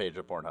 just the homepage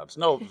of Pornhub. So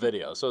no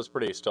video, so it's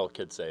pretty still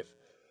kid safe.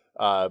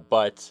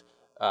 But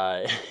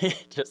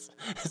just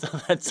so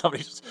then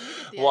somebody just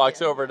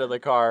walks over to the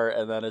car,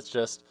 and then it's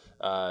just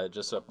a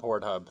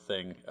Pornhub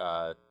thing,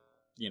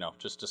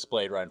 just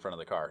displayed right in front of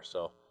the car.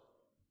 So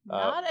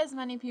not as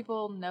many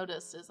people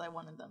noticed as I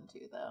wanted them to,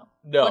 though.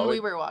 No, when we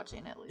were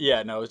watching, at least.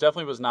 Yeah, no, it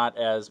definitely was not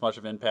as much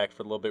of an impact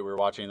for the little bit we were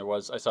watching.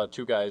 I saw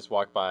two guys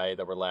walk by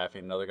that were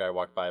laughing. Another guy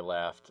walked by,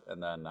 laughed,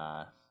 and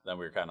then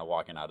we were kind of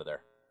walking out of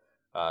there.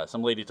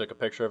 Some lady took a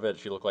picture of it.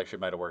 She looked like she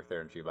might have worked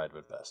there, and she might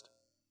have been pissed.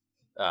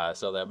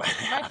 So that might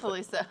happen.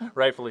 Rightfully so.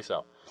 Rightfully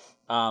so.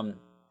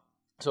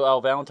 So,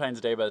 Al,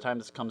 Valentine's Day, by the time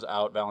this comes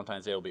out,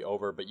 Valentine's Day will be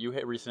over, but you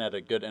recently had a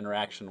good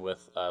interaction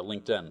with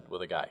LinkedIn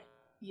with a guy.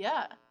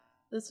 Yeah.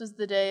 This was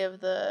the day of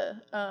the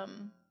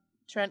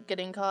Trent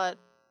getting caught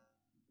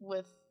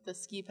with the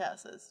ski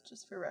passes,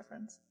 just for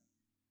reference.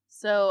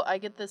 So I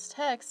get this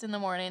text in the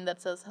morning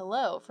that says,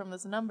 hello, from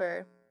this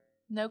number.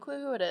 No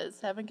clue who it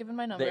is. Haven't given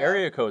my number. The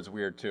area code's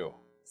weird, too.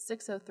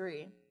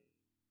 603.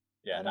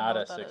 Yeah, not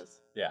a 6.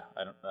 Yeah,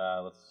 I don't.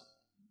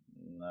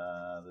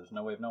 There's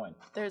no way of knowing.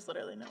 There's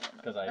literally no way of knowing.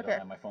 Because I don't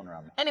have my phone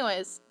around me.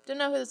 Anyways, didn't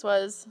know who this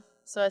was,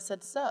 so I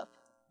said, sup.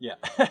 Yeah.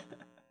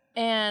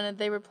 And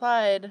they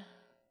replied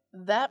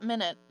that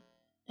minute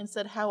and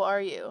said, how are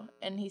you?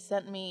 And he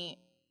sent me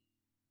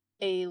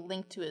a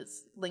link to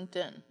his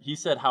LinkedIn. He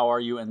said, how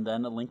are you? And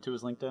then a link to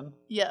his LinkedIn?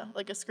 Yeah,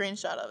 like a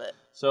screenshot of it.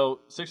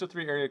 So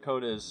 603 area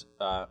code is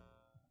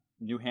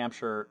New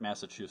Hampshire,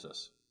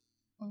 Massachusetts.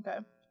 Okay.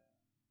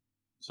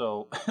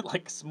 So,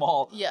 like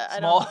small. Yeah,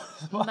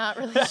 I'm not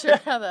really sure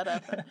how that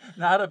happened.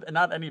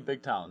 Not any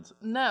big towns.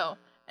 No.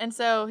 And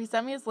so he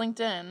sent me his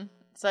LinkedIn.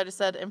 So I just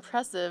said,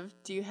 impressive.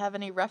 Do you have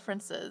any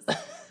references?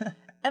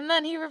 And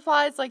then he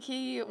replies like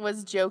he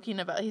was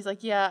joking about it. He's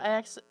like, yeah,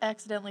 I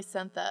accidentally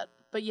sent that.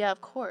 But yeah, of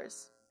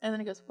course. And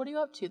then he goes, what are you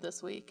up to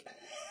this week?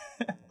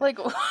 Like,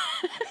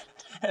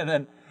 and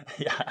then,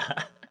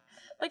 yeah.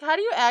 Like, how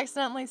do you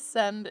accidentally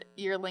send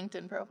your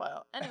LinkedIn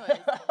profile? Anyways.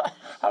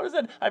 How is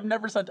that? I've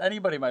never sent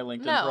anybody my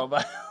LinkedIn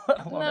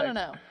profile.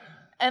 No.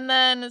 And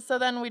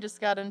then we just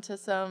got into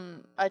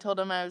I told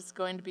him I was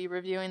going to be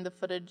reviewing the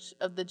footage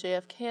of the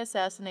JFK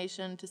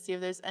assassination to see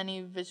if there's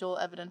any visual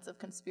evidence of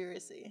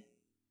conspiracy.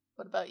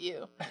 What about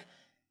you?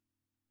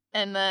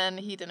 And then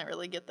he didn't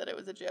really get that it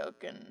was a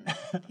joke, and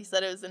he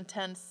said it was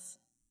intense.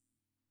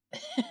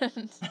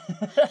 And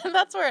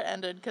that's where it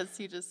ended, because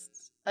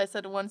I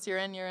said, once you're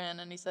in,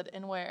 and he said,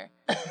 in where?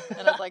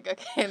 And I was like,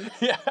 okay,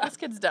 this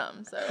kid's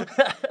dumb, so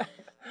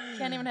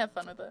can't even have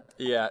fun with it.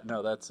 Yeah,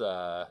 no, that's...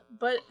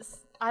 But,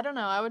 I don't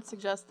know, I would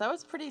suggest, that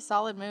was a pretty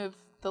solid move,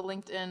 the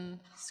LinkedIn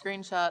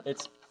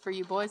screenshot for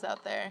you boys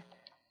out there.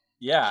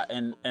 Yeah,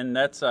 and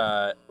that's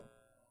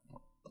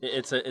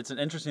it's an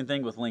interesting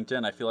thing with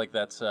LinkedIn. I feel like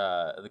that's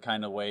the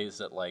kind of ways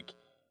that like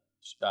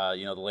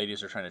the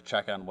ladies are trying to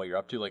check on what you're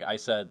up to. Like I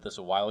said this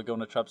a while ago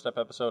in a Chubstep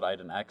episode, I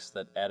had an ex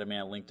that added me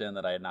on LinkedIn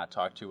that I had not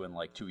talked to in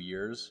like 2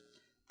 years.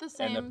 The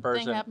same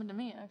thing happened to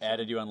me, actually.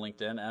 Added you on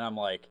LinkedIn, and I'm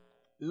like,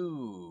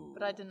 ooh.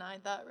 But I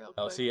denied that real quick.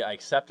 Oh, see, I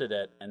accepted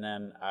it, and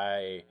then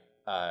I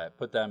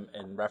put them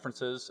in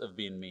references of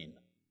being mean.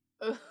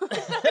 No,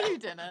 you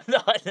didn't. No,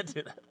 I didn't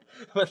do that.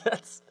 But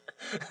that's,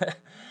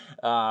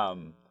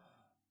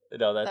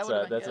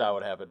 that's not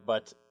what happened.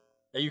 But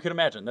you can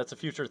imagine that's a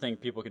future thing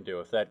people can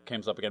do if that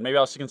comes up again. Maybe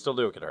I can still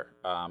do it with her.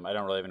 I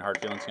don't really have any hard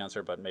feelings against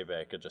her, but maybe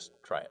I could just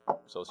try it.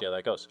 So we'll see how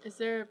that goes. Is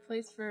there a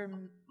place for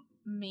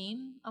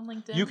mean on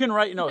LinkedIn? You can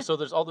write, so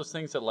there's all those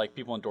things that like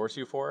people endorse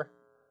you for.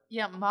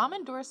 Yeah, Mom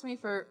endorsed me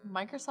for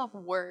Microsoft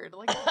Word.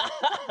 Like,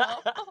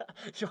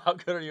 how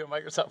good are you at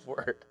Microsoft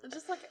Word?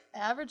 Just like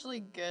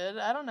averagely good.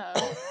 I don't know.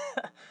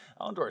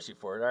 I'll endorse you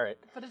for it. All right.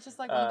 But it's just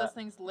like one of those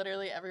things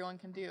literally everyone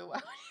can do.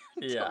 Why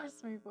would you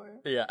endorse me for?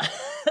 Yeah.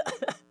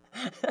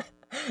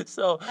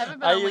 So I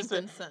haven't been on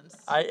LinkedIn since.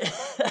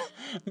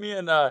 Me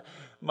and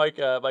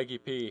Mikey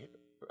P.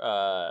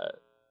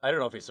 I don't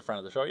know if he's a friend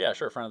of the show. Yeah,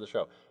 sure, friend of the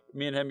show.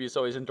 Me and him used to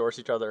always endorse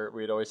each other.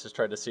 We'd always just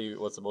try to see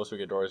what's the most we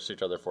could endorse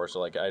each other for. So,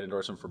 like, I'd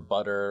endorse him for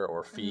butter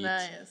or feet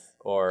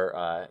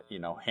or,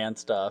 hand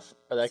stuff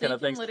or that kind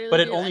of thing. But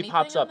it only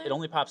pops up. It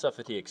only pops up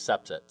if he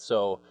accepts it.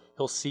 So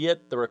he'll see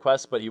it, the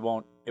request, but it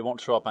won't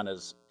show up on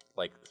his,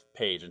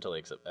 page until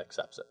he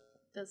accepts it.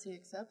 Does he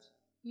accept,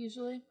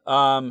 usually?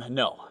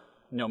 No.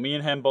 No, me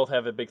and him both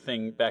have a big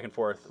thing back and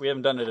forth. We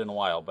haven't done it in a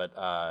while, but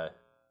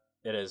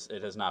it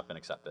has not been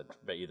accepted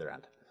by either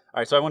end. All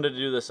right, so I wanted to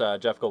do this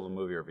Jeff Goldblum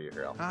movie review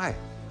here, Al. Hi.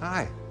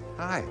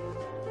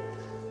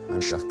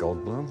 I'm Jeff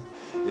Goldblum.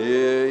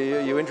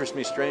 You interest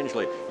me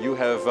strangely. You've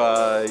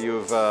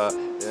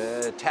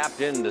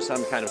tapped into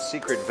some kind of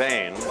secret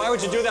vein. Why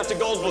would you do that to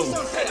Goldblum?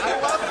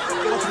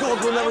 What's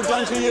Goldblum ever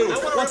done to you?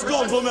 What's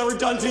Goldblum ever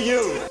done to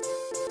you?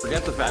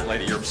 Forget the fat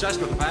lady. You're obsessed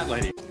with the fat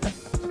lady.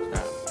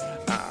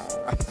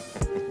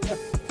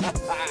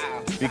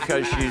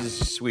 Because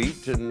she's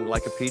sweet and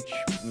like a peach,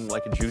 and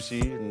like a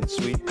juicy and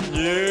sweet.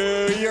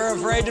 You're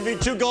afraid to be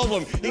too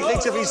Goldblum. He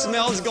thinks if he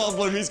smells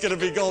Goldblum, he's gonna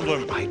be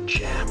Goldblum. By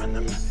jamming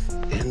them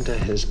into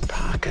his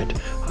pocket.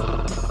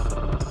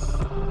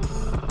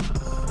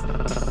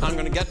 I'm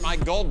gonna get my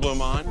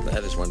Goldblum on.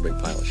 That is one big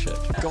pile of shit.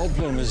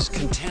 Goldblum is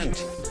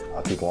content.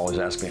 People always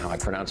ask me how I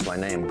pronounce my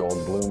name,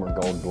 Goldblum or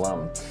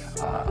Goldblum.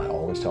 I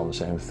always tell them the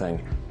same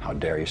thing. How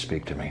dare you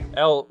speak to me?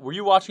 Elle, were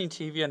you watching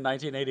TV in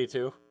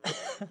 1982?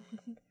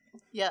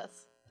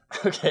 Yes.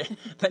 Okay,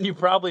 then you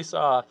probably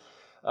saw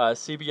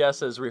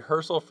CBS's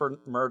Rehearsal for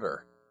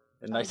Murder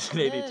in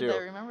 1982. I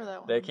remember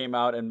that one. They came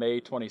out in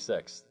May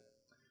 26th.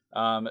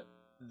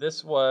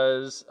 This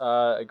was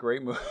a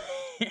great movie.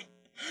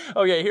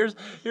 Okay, here's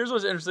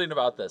what's interesting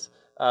about this.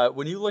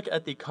 When you look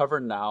at the cover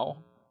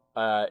now,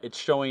 it's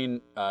showing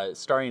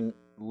starring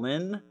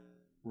Lynn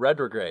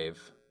Redgrave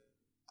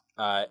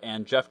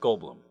and Jeff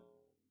Goldblum,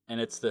 and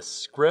it's this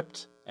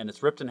script, and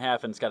it's ripped in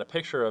half, and it's got a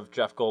picture of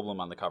Jeff Goldblum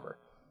on the cover.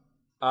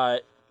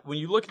 When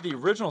you look at the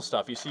original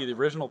stuff, you see the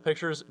original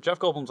pictures. Jeff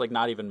Goldblum's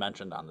not even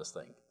mentioned on this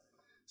thing.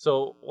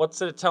 So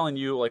what's it telling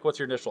you? What's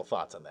your initial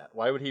thoughts on that?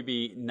 Why would he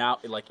be now,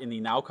 in the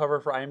now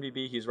cover for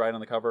IMDb? He's right on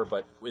the cover,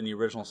 but in the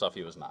original stuff,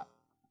 he was not.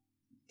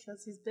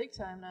 Because he's big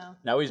time now.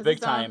 Now he's big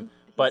time,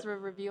 but he's a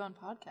review on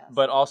podcast.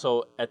 But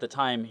also at the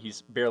time,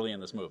 he's barely in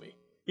this movie.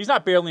 He's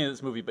not barely in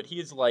this movie, but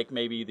he's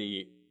maybe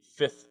the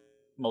 5th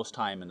most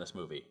time in this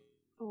movie.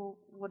 Oh,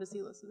 what is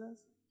he listed as?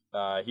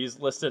 He's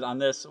listed on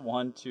this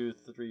 1, 2,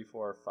 3,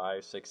 4,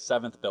 5, 6,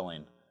 7th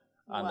billing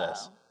on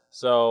this.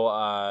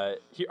 So,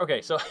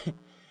 so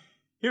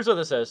here's what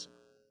this is.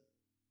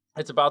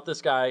 It's about this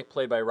guy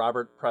played by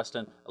Robert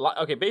Preston.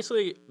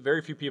 Basically,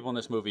 very few people in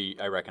this movie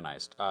I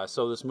recognized.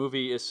 So this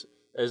movie is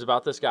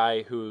about this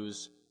guy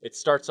it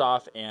starts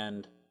off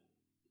and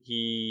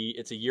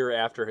it's a year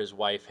after his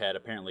wife had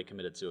apparently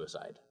committed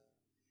suicide.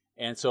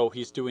 And so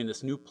he's doing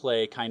this new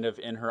play kind of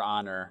in her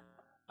honor.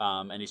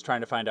 And he's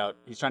trying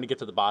to get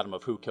to the bottom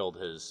of who killed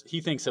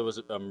he thinks it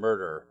was a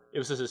murder. It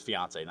was his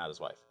fiance, not his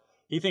wife.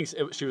 He thinks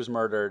she was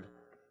murdered.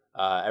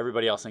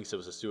 Everybody else thinks it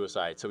was a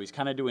suicide. So he's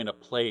kind of doing a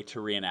play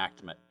to reenact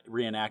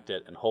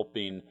it and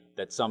hoping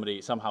that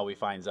somehow he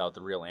finds out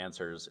the real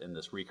answers in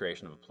this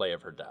recreation of a play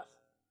of her death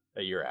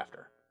a year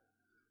after.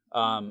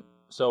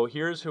 So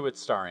here's who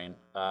it's starring.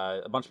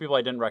 A bunch of people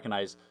I didn't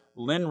recognize.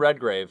 Lynn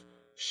Redgrave.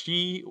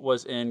 She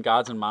was in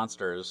Gods and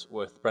Monsters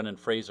with Brendan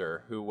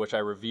Fraser, which I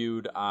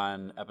reviewed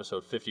on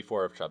episode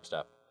 54 of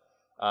Chubstep.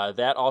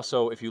 That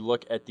also, if you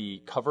look at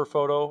the cover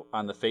photo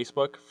on the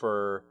Facebook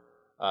for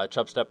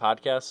Chubstep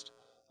Podcast,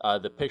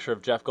 the picture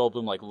of Jeff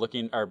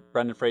Goldblum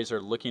Brendan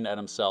Fraser looking at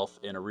himself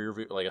in a rear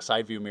view, a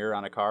side view mirror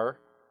on a car,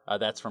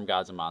 that's from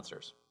Gods and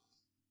Monsters.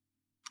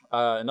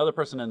 Another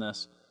person in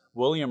this,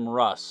 William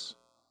Russ.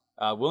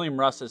 William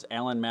Russ is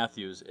Alan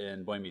Matthews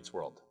in Boy Meets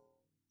World.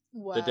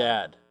 Wow. The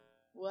dad.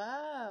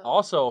 Wow.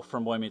 Also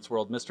from Boy Meets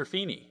World, Mr.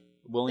 Feeney.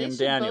 William they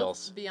should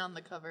Daniels. Both be on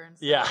the cover. And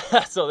stuff.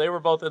 Yeah, so they were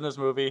both in this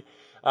movie.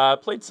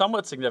 Played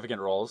somewhat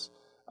significant roles.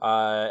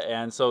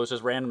 And so it's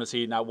just random to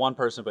see not one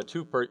person, but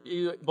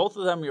both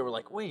of them, you were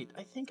like, wait,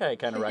 I think I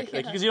kind of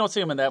recognize, because you don't see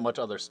them in that much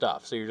other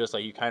stuff. So you're just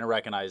like, you kind of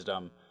recognized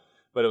them,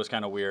 but it was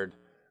kind of weird.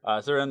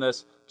 So they're in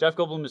this. Jeff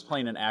Goldblum is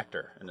playing an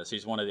actor in this.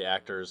 He's one of the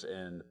actors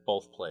in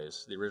both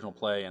plays, the original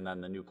play and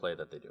then the new play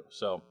that they do.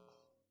 So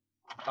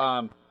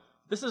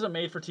this is a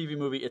made-for-TV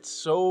movie.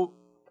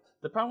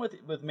 The problem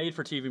with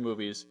made-for-TV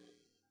movies,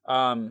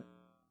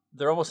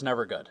 they're almost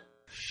never good.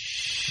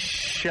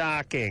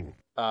 Shocking.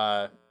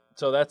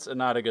 So that's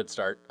not a good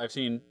start. I've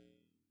seen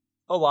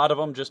a lot of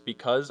them just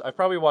because I've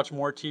probably watched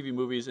more TV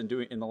movies in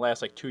the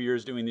last 2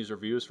 years doing these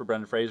reviews for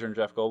Brendan Fraser and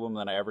Jeff Goldblum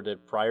than I ever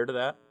did prior to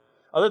that.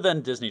 Other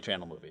than Disney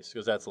Channel movies,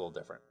 because that's a little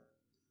different.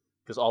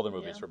 Because all the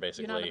movies were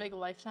basically... You're not a big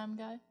Lifetime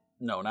guy?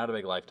 No, not a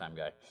big Lifetime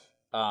guy.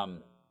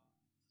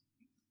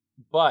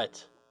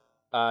 But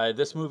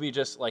this movie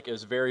just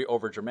is very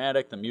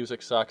overdramatic. The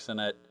music sucks in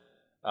it.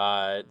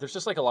 There's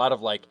just a lot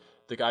of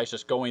the guy's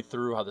just going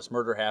through how this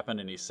murder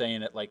happened, and he's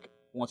saying it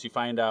once you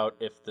find out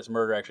if this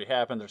murder actually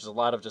happened, there's a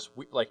lot of just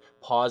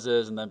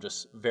pauses and them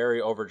just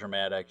very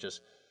overdramatic.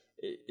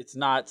 It's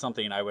not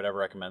something I would ever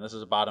recommend. This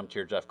is a bottom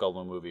tier Jeff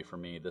Goldblum movie for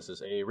me. This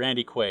is a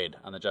Randy Quaid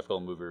on the Jeff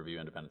Goldblum Movie Review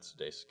Independence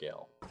Day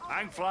scale.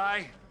 I can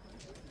fly.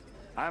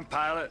 I'm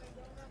pilot.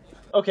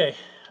 Okay,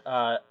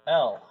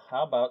 L,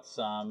 how about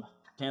some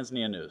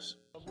Tanzania news?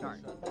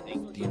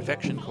 The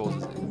infection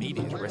causes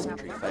immediate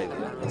respiratory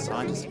failure, and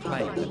scientists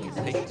claim that the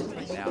mutation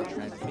is now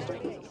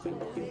transmitted.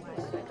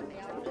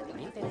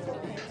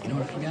 You know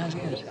what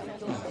Fugazi is?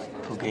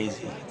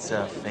 Fugazi, it's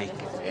a fake.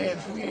 Yeah,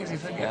 Fugazi,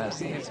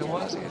 Fugazi, it's a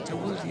wazi, it's a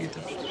woozy, it's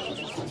a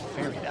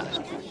fairy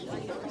dust.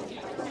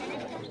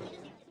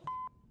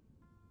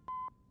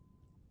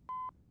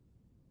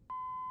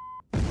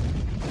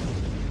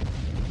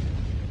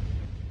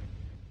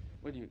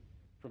 What are you,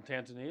 from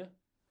Tanzania?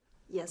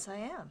 Yes, I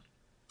am.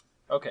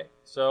 Okay,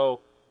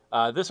 so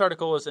this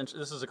article this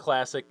is a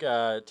classic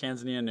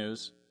Tanzania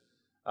news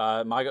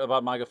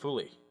about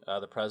Magufuli,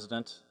 the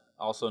president,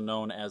 also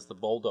known as the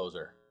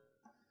bulldozer.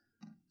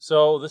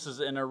 So this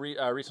is in a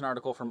recent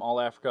article from All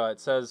Africa. It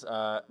says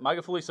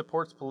Magufuli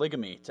supports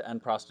polygamy to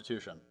end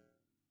prostitution.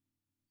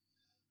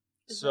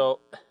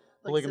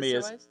 Polygamy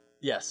is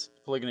yes,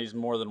 polygamy is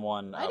more than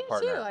one I do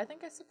partner. too. I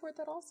think I support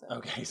that also.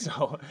 Okay,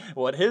 so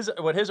what his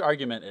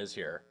argument is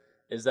here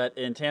is that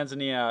in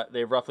Tanzania,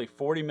 they have roughly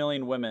 40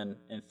 million women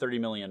and 30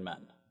 million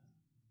men.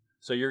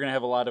 So you're going to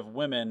have a lot of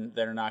women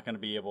that are not going to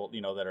be able,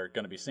 that are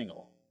going to be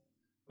single.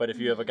 But if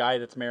you have a guy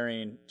that's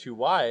marrying 2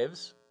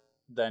 wives,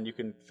 then you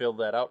can fill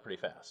that out pretty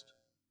fast.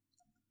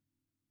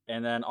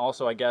 And then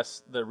also, I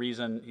guess the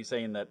reason he's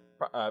saying that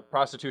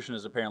prostitution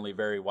is apparently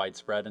very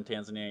widespread in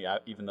Tanzania,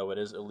 even though it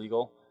is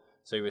illegal.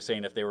 So he was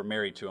saying if they were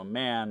married to a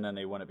man, then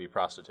they wouldn't be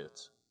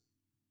prostitutes.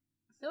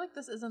 I feel like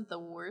this isn't the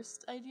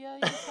worst idea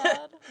you've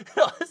had.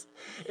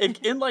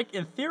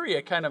 in theory,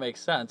 it kind of makes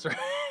sense, right?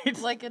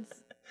 It's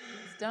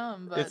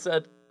dumb, but it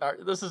said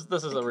this is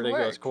a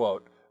ridiculous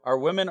quote. Our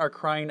women are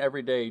crying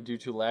every day due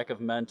to lack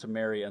of men to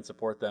marry and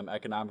support them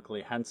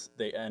economically. Hence,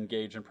 they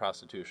engage in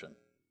prostitution.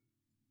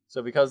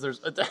 So because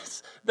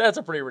that's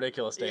a pretty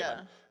ridiculous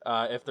statement.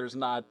 Yeah.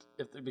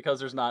 Because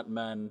there's not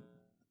men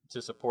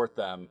to support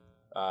them,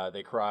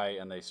 they cry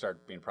and they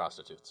start being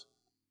prostitutes.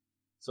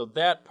 So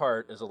that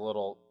part is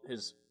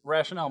his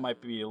rationale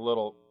might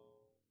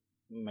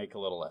make a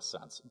little less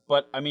sense.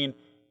 But I mean,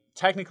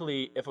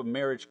 technically, if a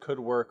marriage could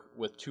work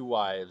with 2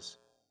 wives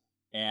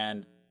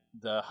and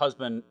the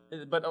husband,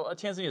 but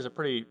Tanzania is a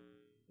pretty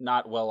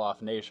not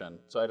well-off nation.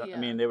 So I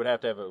mean, they would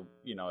have to have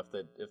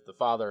if the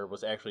father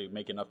was actually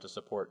making enough to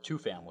support 2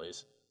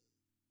 families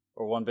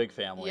or 1 big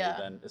family,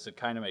 then this would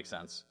kind of make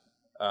sense.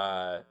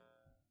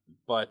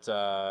 But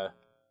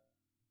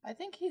I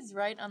think he's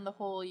right on the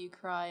whole you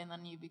cry and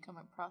then you become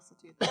a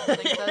prostitute. I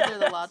think those are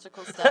the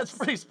logical steps. That's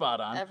pretty spot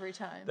on. Every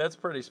time. That's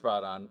pretty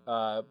spot on.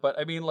 But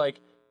I mean,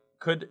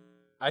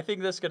 I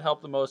think this could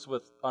help the most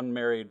with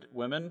unmarried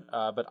women,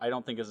 but I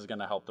don't think this is going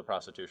to help the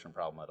prostitution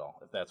problem at all,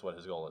 if that's what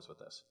his goal is with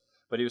this.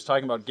 But he was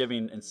talking about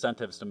giving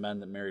incentives to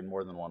men that married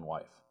more than 1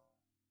 wife.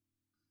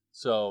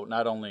 So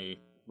not only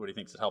would he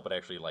think it help, but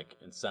actually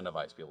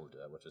incentivize people to do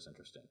that, which is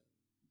interesting.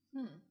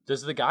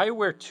 Does the guy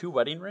wear 2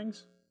 wedding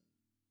rings?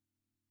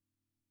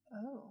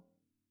 Oh.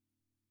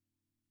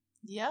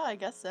 Yeah, I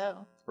guess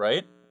so.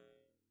 Right?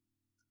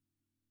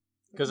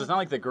 Because it's not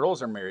like the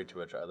girls are married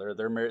to each other.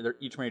 They're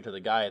each married to the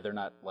guy. They're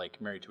not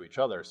married to each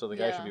other. So the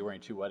guy should be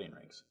wearing 2 wedding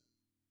rings.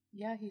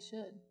 Yeah, he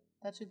should.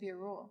 That should be a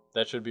rule.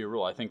 That should be a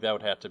rule. I think that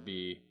would have to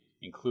be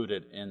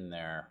included in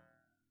there.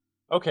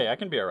 Okay, I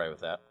can be all right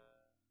with that.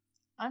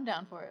 I'm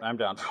down for it. I'm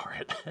down for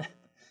it.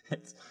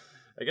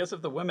 I guess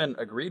if the women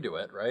agree to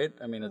it, right?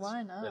 I mean,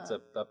 why not? It's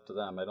up to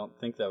them. I don't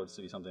think that would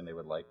be something they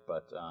would like,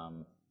 but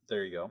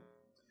there you go.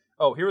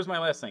 Oh, here was my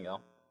last thing,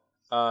 El.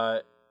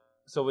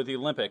 So with the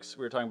Olympics,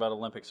 we were talking about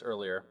Olympics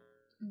earlier.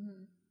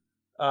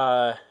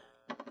 Mm-hmm.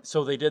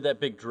 So they did that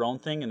big drone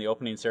thing in the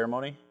opening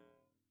ceremony.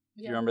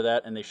 Do you remember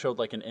that? And they showed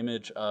an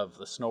image of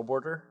the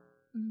snowboarder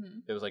Mm-hmm.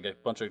 It was like a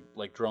bunch of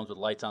like drones with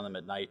lights on them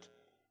at night.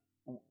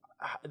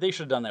 They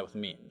should have done that with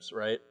memes,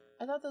 right?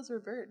 I thought those were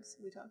birds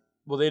we talked.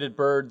 Well, they did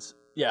birds.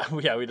 Yeah,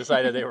 we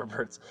decided they were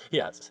birds.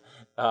 Yes.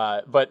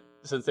 But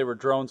since they were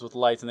drones with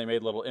lights and they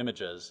made little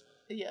images,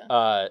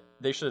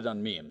 they should have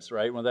done memes,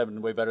 right? Wouldn't that have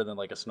been way better than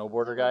like a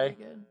snowboarder guy?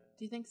 Good.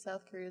 Do you think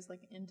South Korea is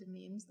like into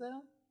memes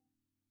though?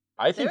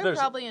 I think they were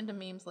probably into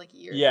memes like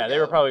years ago. They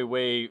were probably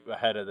way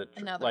ahead of the.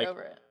 And now they're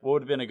over it. What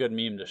would have been a good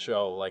meme to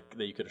show, like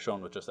that you could have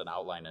shown with just an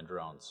outline and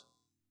drones?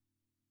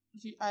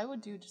 I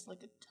would do just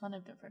like a ton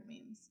of different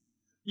memes.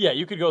 Yeah,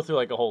 you could go through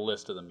like a whole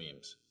list of the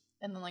memes.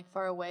 And then like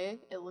far away,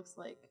 it looks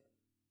like.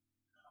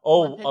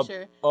 A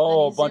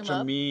bunch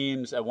up. of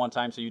memes at one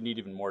time, so you need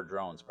even more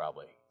drones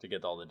probably to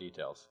get all the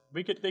details.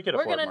 They could afford more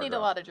drones. We're gonna need a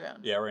lot of drones.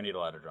 Yeah, we're gonna need a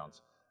lot of drones.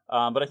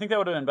 But I think that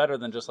would have been better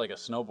than just like a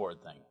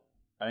snowboard thing.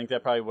 I think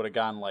that probably would have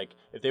gone like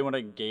if they want to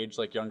engage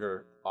like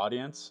younger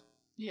audience.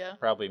 Yeah.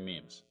 Probably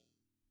memes.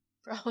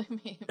 Probably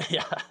memes.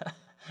 Yeah.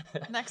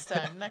 Next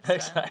time.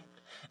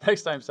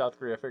 Next time, South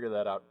Korea, figure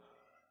that out.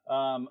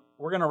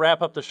 We're gonna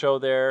wrap up the show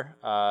there.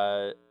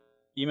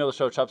 Email the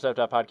show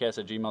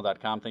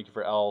chopstaff.podcast@gmail.com. Thank you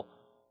for Elle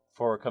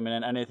for coming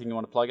in. Anything you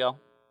want to plug, Elle?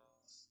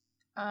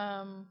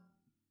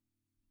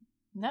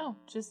 No,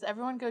 just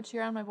everyone go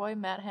cheer on my boy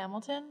Matt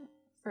Hamilton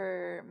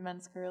for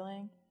men's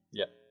curling.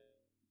 Yeah.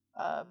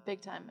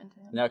 Big time into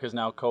him. Now, because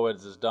now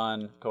co-eds is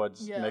done.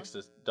 Co-eds mixed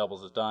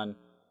doubles is done.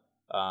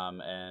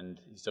 And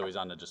so he's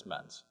on to just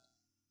men's.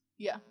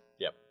 Yeah.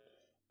 Yep.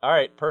 All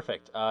right,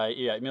 perfect.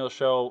 Email the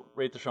show,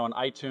 rate the show on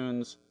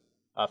iTunes.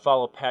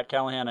 Follow Pat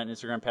Callahan on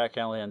Instagram, Pat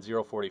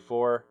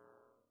Callahan044.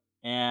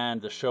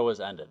 And the show is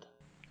ended.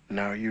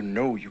 Now you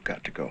know you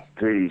got to go.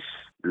 Peace.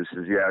 This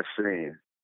is Yasin.